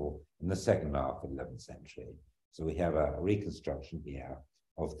arrival in the second half of the 11th century. So we have a reconstruction here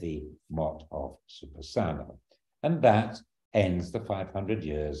of the motte of Supersano. And that ends the 500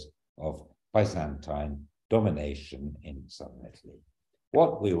 years of Byzantine domination in southern Italy.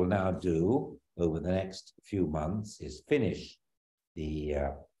 What we will now do over the next few months is finish the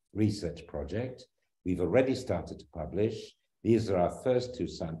research project. We've already started to publish. These are our first 2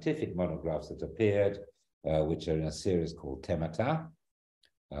 scientific monographs that appeared, which are in a series called Themata.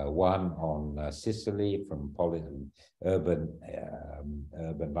 One on Sicily, from urban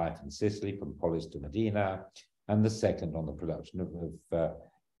life in Sicily, from Polis to Medina, and the second on the production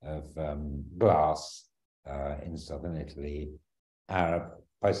of glass in southern Italy, Arab,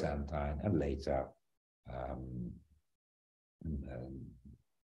 Byzantine, and later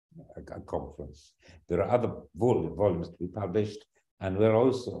a conference. There are other volumes to be published, and we're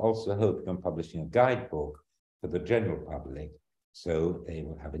also hoping on publishing a guidebook for the general public, so they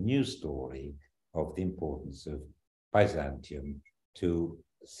will have a new story of the importance of Byzantium to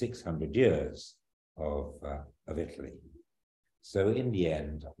 600 years of Italy. So in the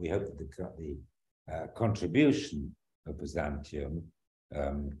end, we hope that the contribution of Byzantium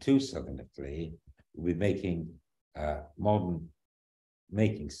to southern Italy will be making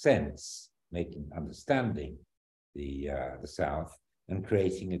understanding the South, and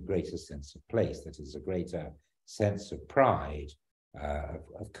creating a greater sense of place, that is, a greater sense of pride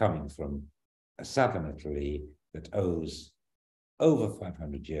of coming from a southern Italy that owes over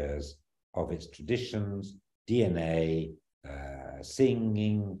 500 years of its traditions, DNA,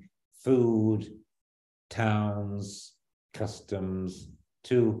 singing, food, towns, customs,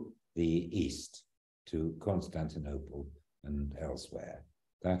 to the east, to Constantinople and elsewhere.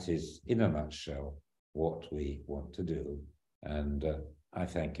 That is, in a nutshell, what we want to do. And I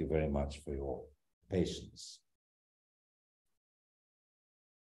thank you very much for your patience.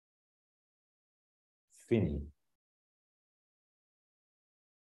 Fini.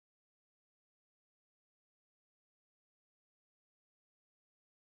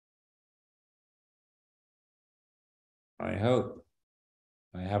 I hope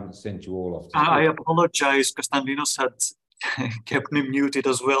I haven't sent you all off to I apologize. Konstantinos had kept me muted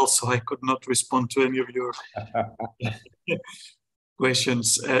as well, so I could not respond to any of your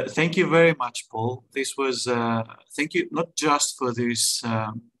questions. Thank you very much, Paul. This was, thank you not just for this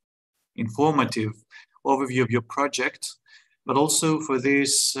informative overview of your project, but also for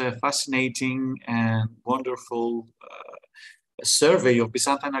this fascinating and wonderful survey of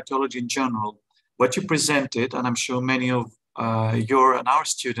Byzantine archaeology in general. What you presented, and I'm sure many of your and our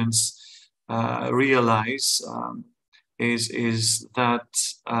students realize, is that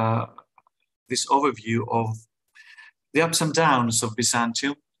this overview of the ups and downs of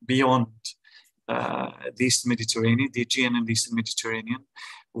Byzantium beyond the Eastern Mediterranean, the Aegean and the Eastern Mediterranean,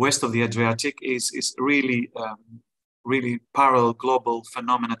 west of the Adriatic, is really, really parallel global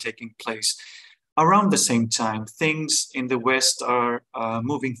phenomena taking place. Around the same time, things in the West are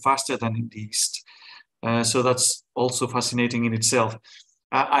moving faster than in the East. So that's also fascinating in itself.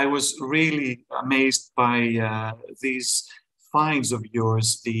 I was really amazed by these finds of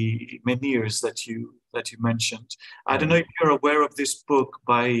yours, the menhirs that you mentioned. I don't know if you're aware of this book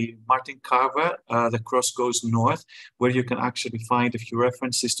by Martin Carver, The Cross Goes North, where you can actually find a few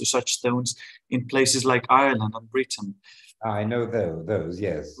references to such stones in places like Ireland and Britain. I know those,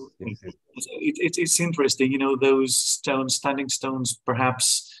 yes. It's interesting, you know, those stones, standing stones,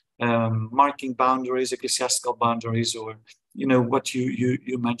 perhaps marking boundaries, ecclesiastical boundaries, or, you know, what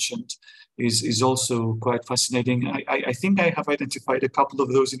you mentioned is also quite fascinating. I think I have identified a couple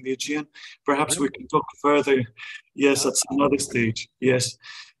of those in the Aegean. Perhaps we can talk further, yes, at another stage, yes.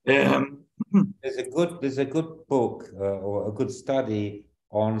 There's a good book or a good study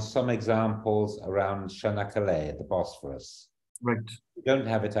on some examples around Çanakkale, the Bosphorus. Right. If you don't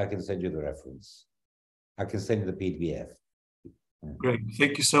have it, I can send you the reference. I can send you the PDF. Great,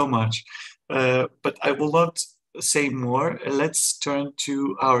 thank you so much. But I will not say more. Let's turn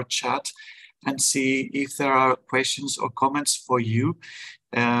to our chat and see if there are questions or comments for you.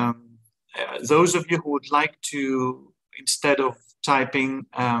 Those of you who would like to, instead of typing,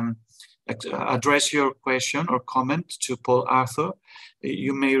 address your question or comment to Paul Arthur,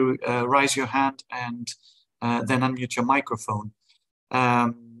 you may raise your hand and then unmute your microphone.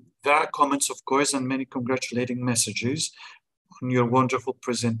 There are comments, of course, and many congratulating messages on your wonderful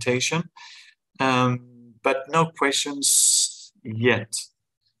presentation, but no questions yet.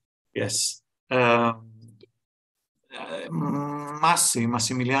 Yes.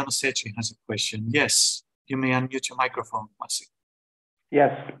 Massimiliano Secchi has a question. Yes, you may unmute your microphone, Massi.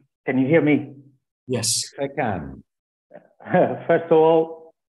 Yes, can you hear me? Yes. I can. First of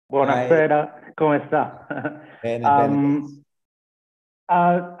all, buonasera, come sta? Bene, bene.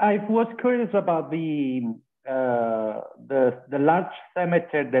 I was curious about the large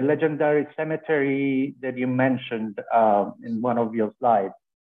cemetery, the legendary cemetery that you mentioned in one of your slides.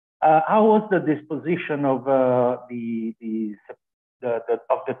 How was the disposition of the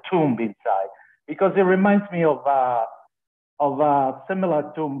tomb inside? Because it reminds me of a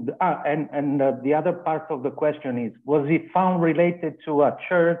similar tomb. And the other part of the question is, was it found related to a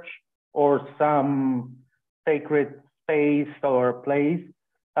church or some sacred space or place?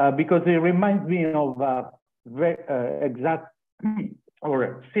 Because it reminds me of exact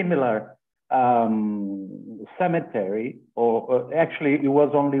or similar cemetery, or actually it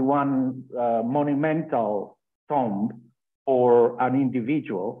was only one monumental tomb for an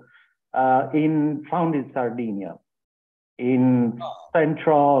individual found in Sardinia, in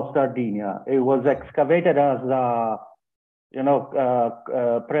central Sardinia. It was excavated as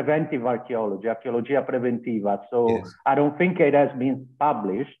preventive archaeology, archeologia preventiva. So yes. I don't think it has been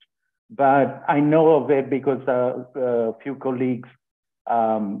published, but I know of it because a few colleagues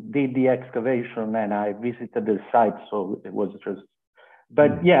did the excavation and I visited the site. So it was just,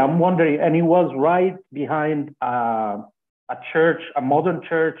 but yeah, I'm wondering, and it was right behind a church, a modern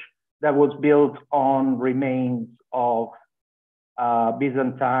church that was built on remains of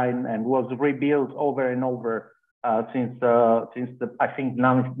Byzantine and was rebuilt over and over since the I think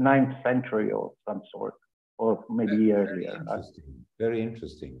 9th century or some sort, or maybe earlier. Interesting. Very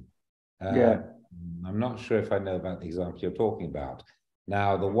interesting. Yeah, I'm not sure if I know about the example you're talking about.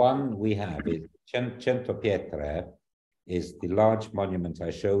 Now, the one we have is Cento Pietre, is the large monument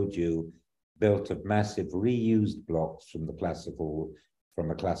I showed you, built of massive reused blocks from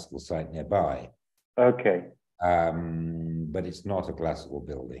a classical site nearby. Okay. But it's not a classical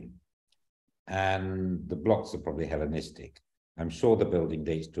building. And the blocks are probably Hellenistic. I'm sure the building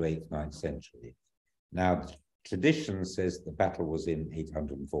dates to 8th, 9th century. Now, the tradition says the battle was in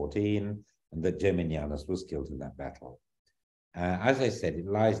 814 and that Geminianus was killed in that battle. As I said, it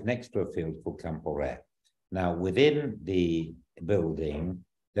lies next to a field called Campo Re. Now, within the building,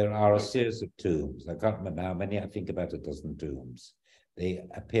 there are a series of tombs. I can't remember how many, I think about a dozen tombs. They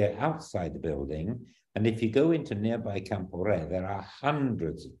appear outside the building. And if you go into nearby Campo Re, there are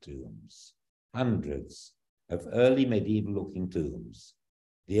hundreds of tombs, hundreds of early medieval-looking tombs.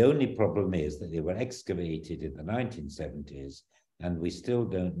 The only problem is that they were excavated in the 1970s, and we still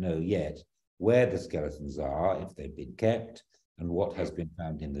don't know yet where the skeletons are, if they've been kept, and what has been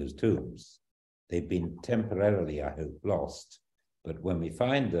found in those tombs. They've been temporarily, I hope, lost, but when we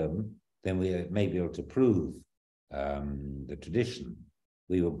find them, then we may be able to prove the tradition.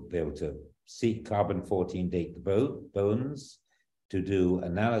 We will be able to carbon-14 date the bones, to do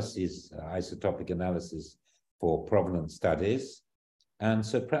analysis, isotopic analysis for provenance studies. And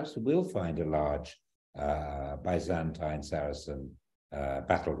so perhaps we'll find a large Byzantine Saracen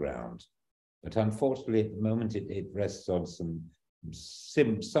battleground. But unfortunately, at the moment, it rests on some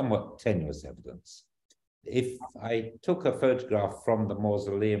somewhat tenuous evidence. If I took a photograph from the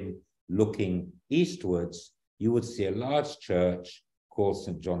mausoleum looking eastwards, you would see a large church called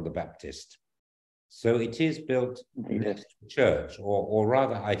St. John the Baptist. So it is built next to the church, or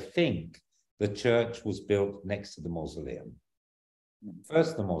rather, I think the church was built next to the mausoleum.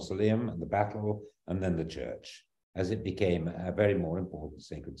 First the mausoleum and the battle, and then the church, as it became a very more important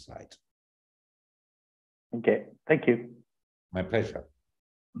sacred site. Okay, thank you. My pleasure.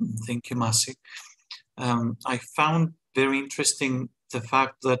 Thank you, Masi. I found very interesting the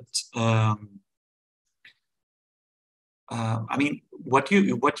fact that I mean, what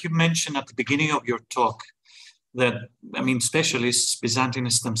you mentioned at the beginning of your talk, that I mean, specialists,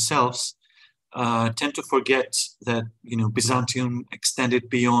 Byzantinists themselves, tend to forget that Byzantium extended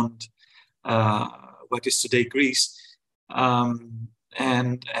beyond what is today Greece,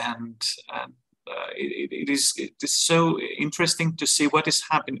 it is so interesting to see what is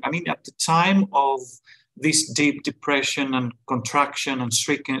happening. I mean, at the time of this deep depression and contraction and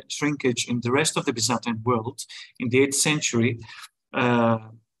shrinkage in the rest of the Byzantine world in the 8th century,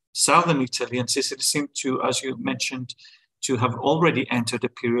 southern Italy and Sicily seem to, as you mentioned, to have already entered a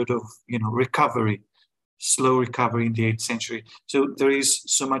period of recovery, slow recovery in the 8th century. So there is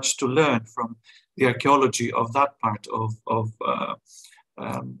so much to learn from the archaeology of that part of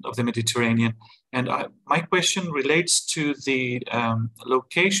the Mediterranean. And my question relates to the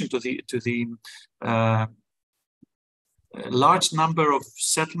location, to the large number of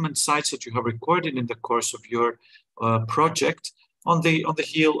settlement sites that you have recorded in the course of your project on the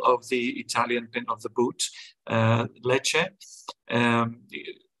heel of the Italian pin of the boot, Lecce.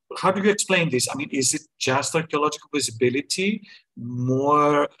 How do you explain this? I mean, is it just archaeological visibility,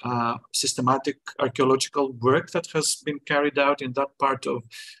 more systematic archaeological work that has been carried out in that part of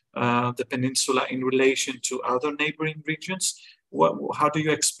the peninsula in relation to other neighboring regions? How do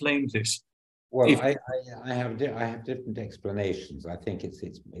you explain this? Well, I have different explanations. I think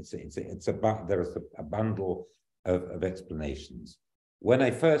there is a bundle of explanations. When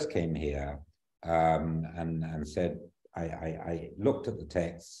I first came here and said, I looked at the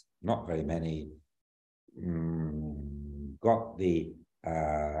texts, not very many, got the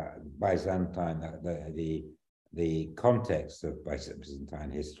Byzantine, the context of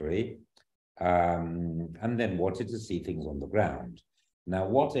Byzantine history, and then wanted to see things on the ground. Now,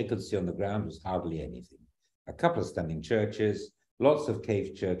 what they could see on the ground was hardly anything. A couple of standing churches, lots of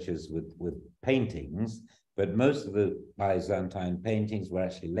cave churches with paintings, but most of the Byzantine paintings were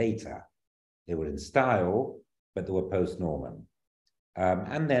actually later. They were in style, but they were post-Norman.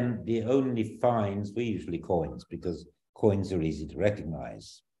 And then the only finds were usually coins, because coins are easy to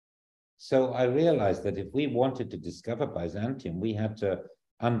recognize. So I realized that if we wanted to discover Byzantium, we had to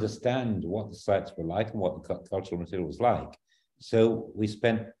understand what the sites were like and what the cultural material was like. So we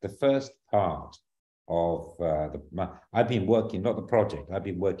spent the first part of I've been working, not the project, I've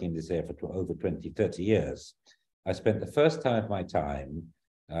been working in this area for over 20, 30 years. I spent the first part of my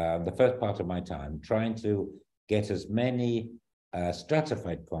time trying to get as many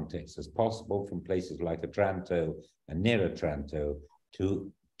stratified contexts as possible from places like Otranto and near Otranto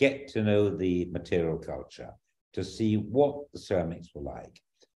to get to know the material culture, to see what the ceramics were like.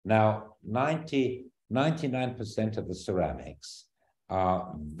 Now, 99% of the ceramics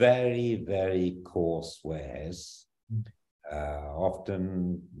are very, very coarse wares,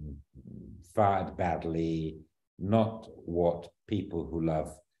 often fired badly, not what people who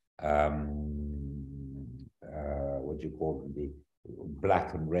love, what do you call them, the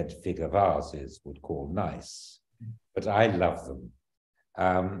black and red figure vases would call nice. But I love them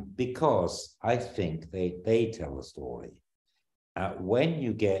because I think they tell the story. When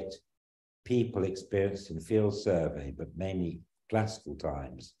you get people experienced in field survey, but mainly classical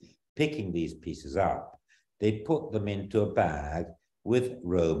times, picking these pieces up, they put them into a bag with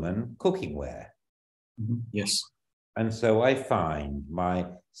Roman cookingware. Yes. And so I find my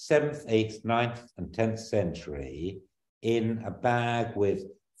 7th, 8th, 9th, and 10th century in a bag with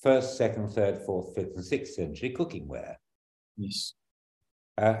 1st, 2nd, 3rd, 4th, 5th, and 6th century cookingware. Yes.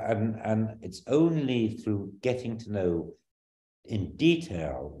 And it's only through getting to know in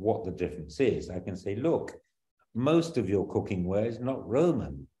detail what the difference is, I can say, look, most of your cookingware is not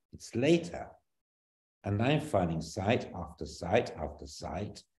Roman, it's later. And I'm finding site after site after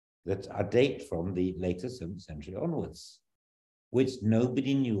site that are date from the later 7th century onwards, which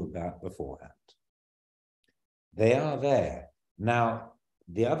nobody knew about beforehand. They are there. Now,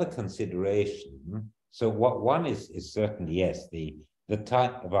 the other consideration, so what one is certainly, yes, the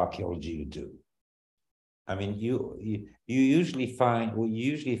type of archaeology you do. I mean, you usually find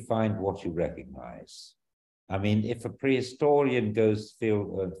what you recognize. I mean, if a prehistorian goes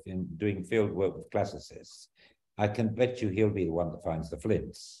doing field work with classicists, I can bet you he'll be the one that finds the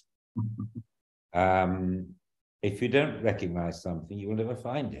flints. If you don't recognize something, you will never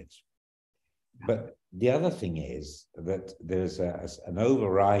find it. But the other thing is that there's an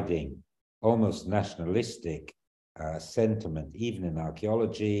overriding, almost nationalistic sentiment, even in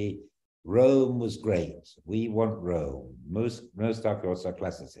archaeology. Rome was great. We want Rome. Most archaeologists are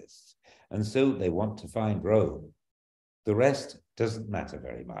classicists. And so they want to find Rome. The rest doesn't matter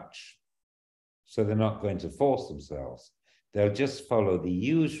very much. So they're not going to force themselves. They'll just follow the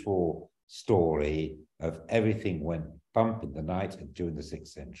usual story of everything went bump in the night during the 6th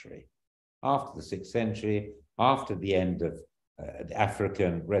century. After the 6th century, after the end of the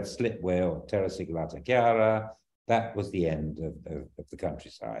African red slip whale, Terra Sigillata Chiara, that was the end of the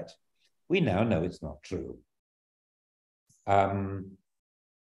countryside. We now know it's not true.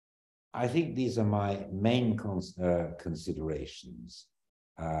 I think these are my main considerations.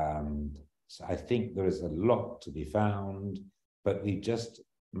 So I think there is a lot to be found, but we just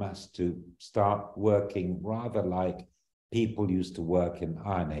must to start working rather like people used to work in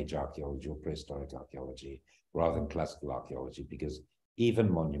Iron Age archaeology or prehistoric archaeology rather than classical archaeology, because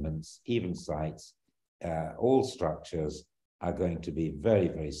even monuments, even sites, all structures are going to be very,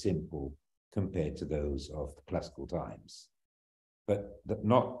 very simple compared to those of the classical times, but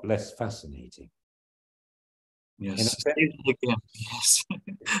not less fascinating. Yes. Yes.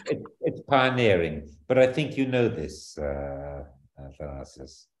 It's pioneering, but I think you know this,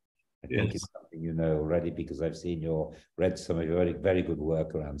 Thanasis. I think it's something you know already, because I've read some of your very, very good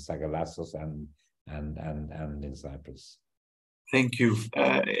work around Sagalassos and in Cyprus. Thank you.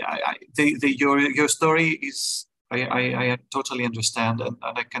 Your story is, I totally understand, and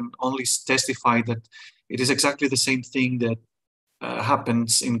I can only testify that it is exactly the same thing that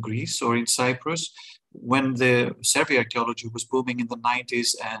happens in Greece or in Cyprus when the survey archaeology was booming in the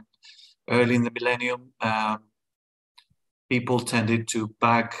 90s and early in the millennium. People tended to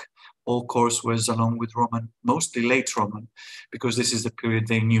bag all coursewares along with Roman, mostly late Roman, because this is the period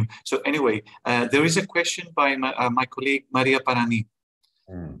they knew. So anyway, there is a question by my colleague Maria Parani.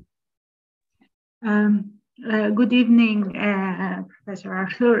 Good evening, Professor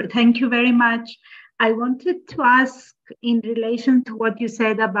Arthur. Thank you very much. I wanted to ask, in relation to what you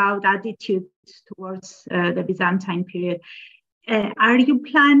said about attitudes towards the Byzantine period, are you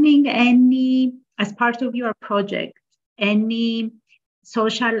planning any, as part of your project, any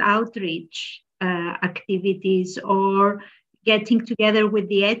social outreach activities, or getting together with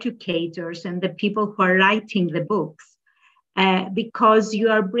the educators and the people who are writing the books? Because you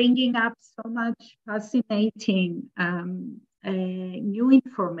are bringing up so much fascinating new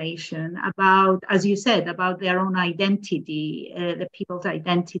information about, as you said, about their own identity, the people's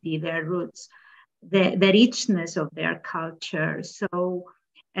identity, their roots, the richness of their culture. So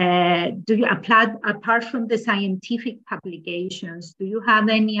do you apply, apart from the scientific publications, do you have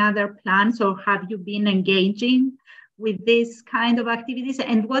any other plans, or have you been engaging with this kind of activities?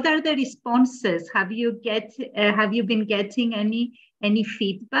 And what are the responses? Have you been getting any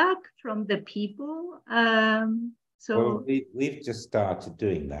feedback from the people? Well, we've just started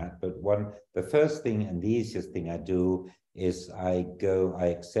doing that, but the first thing and the easiest thing I do is I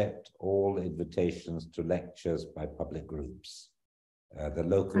accept all invitations to lectures by public groups, the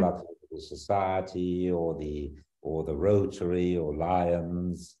local Archaeological Society, or the Rotary, or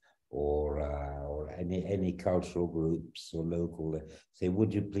Lions, or any cultural groups or local. Say,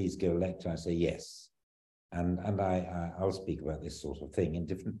 would you please give a lecture? I say yes, and I'll speak about this sort of thing in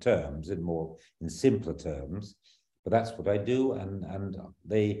different terms, in simpler terms. But that's what I do, and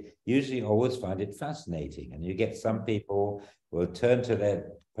they usually always find it fascinating. And you get some people who will turn to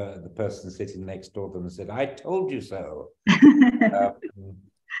the person sitting next door to them and said, "I told you so."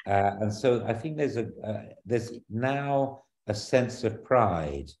 And so I think there's now a sense of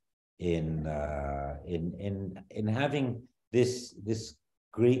pride in having this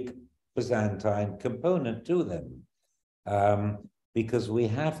Greek Byzantine component to them. Because we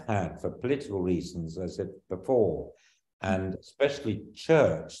have had, for political reasons, as I said before, and especially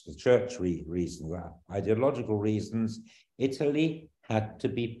the church reasons, ideological reasons, Italy had to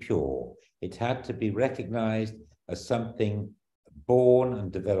be pure. It had to be recognized as something born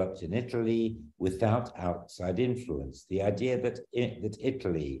and developed in Italy without outside influence. The idea that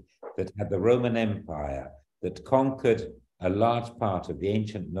Italy, that had the Roman Empire, that conquered a large part of the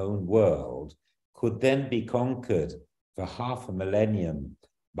ancient known world, could then be conquered for half a millennium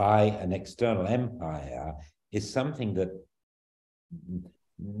by an external empire, is something that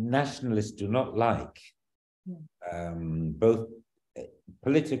nationalists do not like, both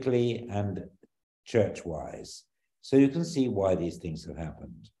politically and church-wise. So you can see why these things have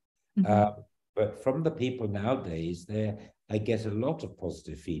happened. But from the people nowadays, I get a lot of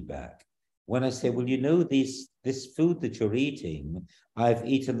positive feedback. When I say, well, you know, this food that you're eating, I've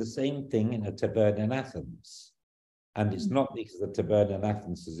eaten the same thing in a taberna in Athens. And it's not because the taberna in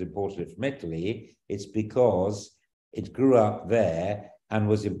Athens is imported from Italy, it's because it grew up there and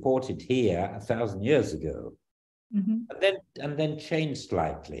was imported here 1,000 years ago. And then changed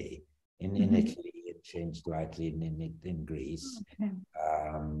slightly in Italy, it changed slightly in Greece.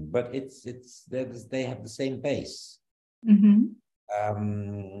 But they have the same base.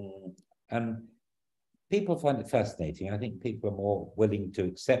 And people find it fascinating. I think people are more willing to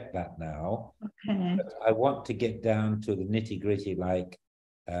accept that now. But I want to get down to the nitty-gritty, like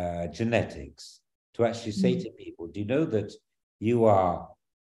genetics, to actually say to people, do you know that you are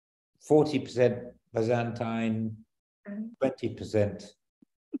 40% Byzantine, 20%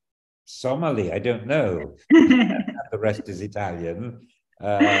 Somali? I don't know. And the rest is Italian.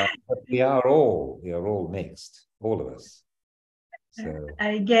 But we are all mixed, all of us. So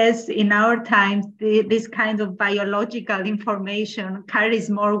I guess in our times, this kind of biological information carries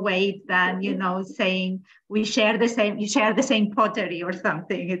more weight than, saying you share the same pottery or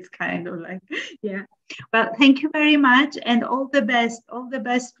something. It's kind of like, yeah. Well, thank you very much, and all the best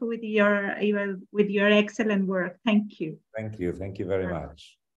with your excellent work. Thank you. Thank you very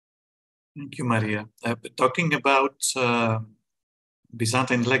much. Thank you, Maria. Talking about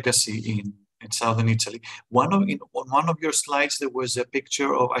Byzantine legacy in southern Italy. On one of your slides, there was a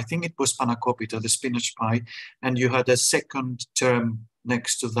picture of, I think it was panakopita, the spinach pie, and you had a second term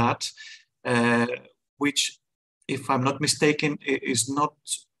next to that, which, if I'm not mistaken, is not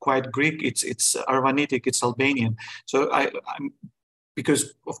quite Greek. It's Arvanitic, it's Albanian. So I'm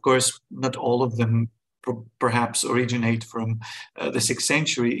because of course not all of them perhaps originate from the 6th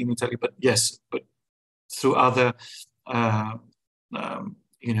century in Italy, but yes, but through other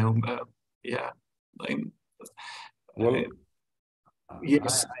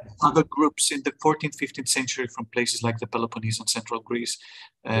other groups in the 14th, 15th century from places like the Peloponnese and Central Greece,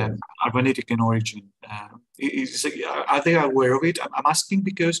 Arvanitic in origin. Are they aware of it? I'm asking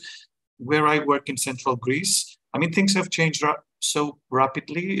because where I work in Central Greece, I mean, things have changed so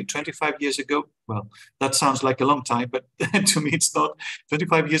rapidly. 25 years ago, well, that sounds like a long time, but to me it's not.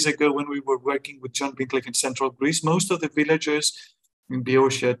 25 years ago, when we were working with John Bincliffe in central Greece, most of the villagers in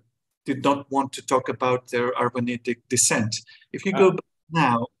Boeotia did not want to talk about their Arvanitic descent. If you go back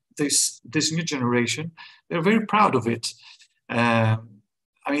now, this new generation, they're very proud of it. I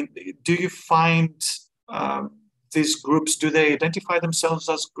mean, do you find these groups, do they identify themselves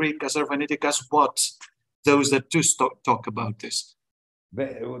as Greek, as Arvanitic, as what? Those that do talk about this?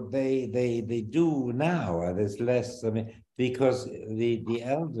 They do now. There's less, I mean, because the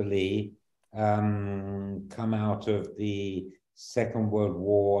elderly come out of the Second World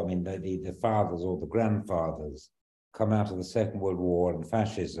War. I mean, the fathers or the grandfathers come out of the Second World War and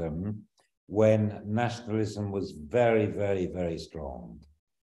fascism, when nationalism was very, very, very strong.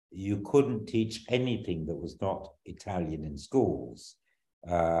 You couldn't teach anything that was not Italian in schools.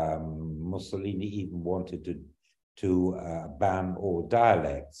 Mussolini even wanted to ban all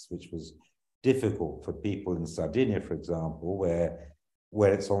dialects, which was difficult for people in Sardinia, for example,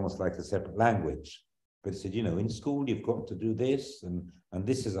 where it's almost like a separate language. But he said, you know, in school you've got to do this, and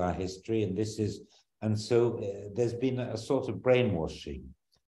this is our history, and this is, and so there's been a sort of brainwashing.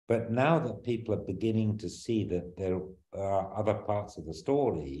 But now that people are beginning to see that there are other parts of the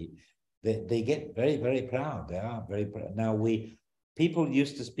story, they get very, very proud. They are very proud. Now people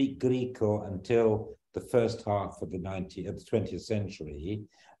used to speak Greek until the first half of the 20th century,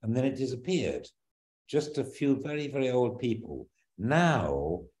 and then it disappeared. Just a few very, very old people.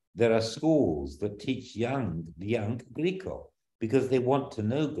 Now there are schools that teach the young Greco, because they want to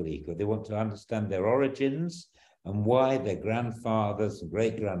know Greco. They want to understand their origins and why their grandfathers and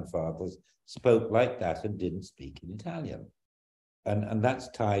great-grandfathers spoke like that and didn't speak in Italian. And that's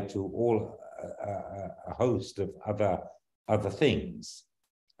tied to all a host of other things.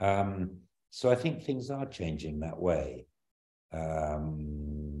 So I think things are changing that way,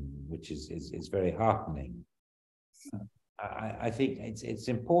 which is very heartening. I think it's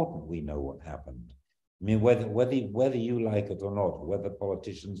important we know what happened. I mean, whether you like it or not, whether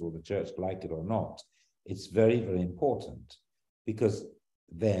politicians or the church like it or not, it's very, very important, because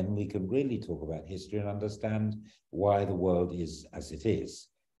then we can really talk about history and understand why the world is as it is.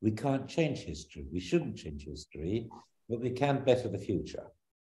 We can't change history. We shouldn't change history, but we can better the future.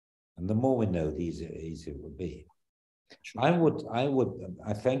 And the more we know, the easier it will be. Sure.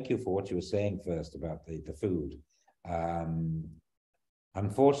 I thank you for what you were saying first about the food.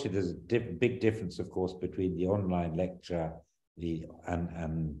 Unfortunately, there's a big difference, of course, between the online lecture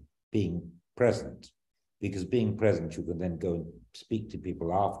and being present. Because being present, you can then go and speak to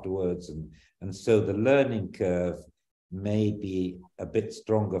people afterwards. And so the learning curve may be a bit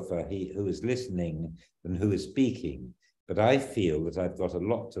stronger for who is listening than who is speaking. But I feel that I've got a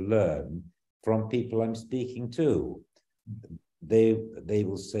lot to learn from people I'm speaking to. They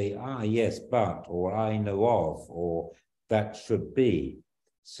will say, yes, but, or I know of, or that should be.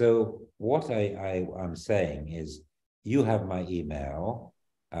 So what I'm saying is, you have my email.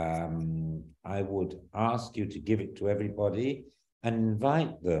 I would ask you to give it to everybody and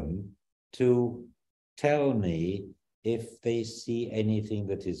invite them to tell me if they see anything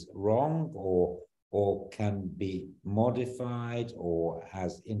that is wrong or can be modified or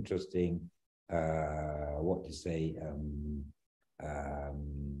has interesting,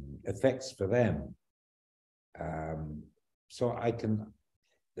 effects for them. So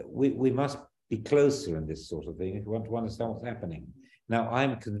we must be closer in this sort of thing if you want to understand what's happening. Now,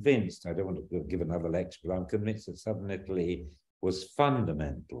 I'm convinced, I don't want to give another lecture, but I'm convinced that Southern Italy was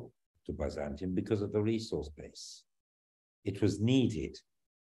fundamental to Byzantium because of the resource base. It was needed,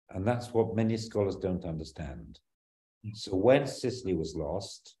 and that's what many scholars don't understand. So when Sicily was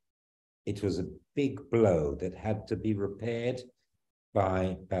lost, it was a big blow that had to be repaired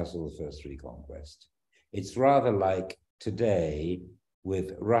by Basil I's reconquest. It's rather like today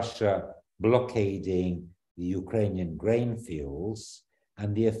with Russia blockading the Ukrainian grain fields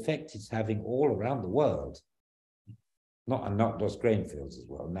and the effect it's having all around the world. Not just grain fields as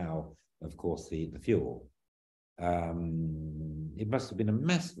well. Now, of course, the fuel. It must have been a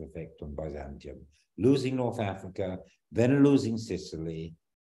massive effect on Byzantium, losing North Africa, then losing Sicily,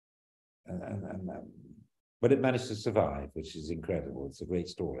 but it managed to survive, which is incredible. It's a great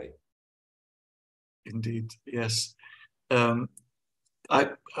story. Indeed, yes.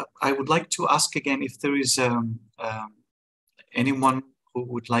 I would like to ask again if there is anyone who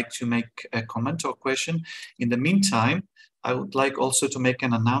would like to make a comment or question. In the meantime, I would like also to make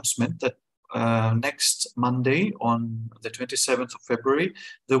an announcement that next Monday, on the 27th of February,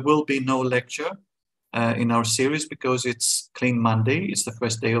 there will be no lecture in our series because it's Clean Monday. It's the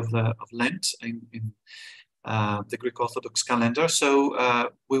first day of Lent in the Greek Orthodox calendar. So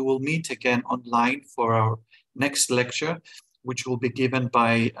we will meet again online for our next lecture, which will be given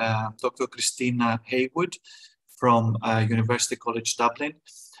by Dr. Christina Haywood from University College Dublin.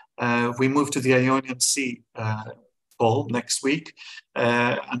 We move to the Ionian Sea, Paul, next week,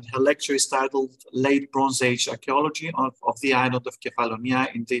 and her lecture is titled Late Bronze Age Archaeology of the Island of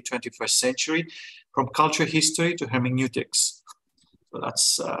Kefalonia in the 21st Century, from Culture History to Hermeneutics. So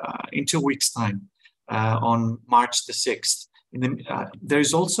that's in 2 weeks' time, on March the 6th. There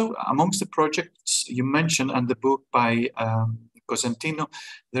is also, amongst the projects you mentioned and the book by Cosentino,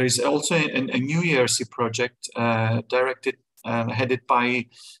 there is also a new ERC project directed headed by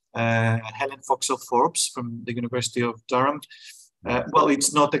Helen Foxell Forbes from the University of Durham. Well,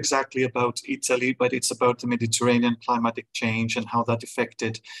 it's not exactly about Italy, but it's about the Mediterranean climatic change and how that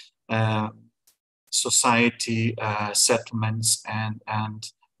affected society, settlements, and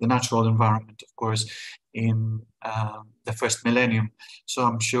the natural environment, of course, in the first millennium. So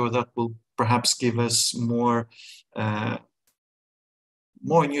I'm sure that will perhaps give us more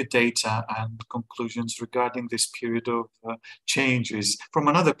new data and conclusions regarding this period of changes from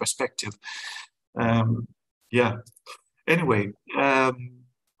another perspective. Yeah. Anyway,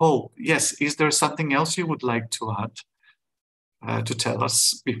 Paul, yes, is there something else you would like to add, to tell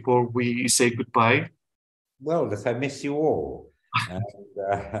us before we say goodbye? Well, that I miss you all. And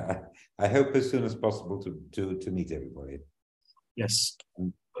I hope as soon as possible to meet everybody. Yes.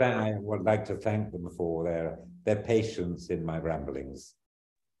 And I would like to thank them for their patience in my ramblings.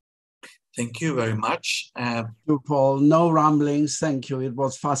 Thank you very much. Thank you, Paul. No ramblings. Thank you. It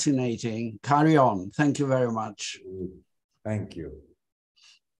was fascinating. Carry on. Thank you very much. Thank you.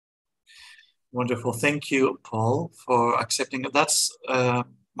 Wonderful. Thank you, Paul, for accepting it. That's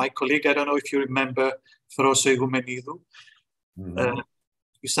my colleague. I don't know if you remember Froso Igoumenidou.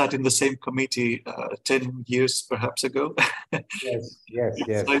 You sat in the same committee 10 years perhaps ago. Yes.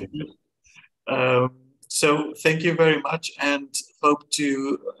 So thank you very much, and hope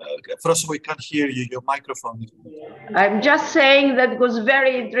to, Froso, we can't hear you, your microphone. I'm just saying that was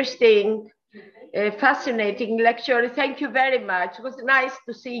very interesting, fascinating lecture. Thank you very much. It was nice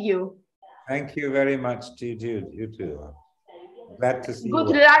to see you. Thank you very much to you too. Glad to see you.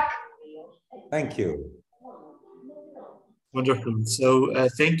 Good luck. Thank you. Wonderful. So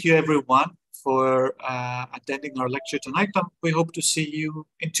thank you everyone for attending our lecture tonight. And we hope to see you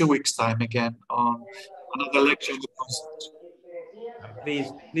in 2 weeks' time again on another lecture.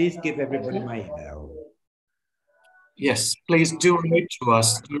 Please give everybody my email. Yes, please do write to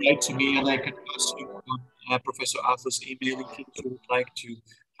us, do write to me, and I can pass you on Professor Arthur's email in case you would like to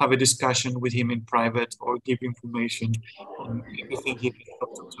have a discussion with him in private or give information on everything he can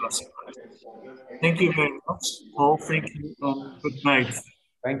talk to us about. Thank you very much, Paul. Thank you, and good night.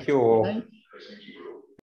 Thank you all.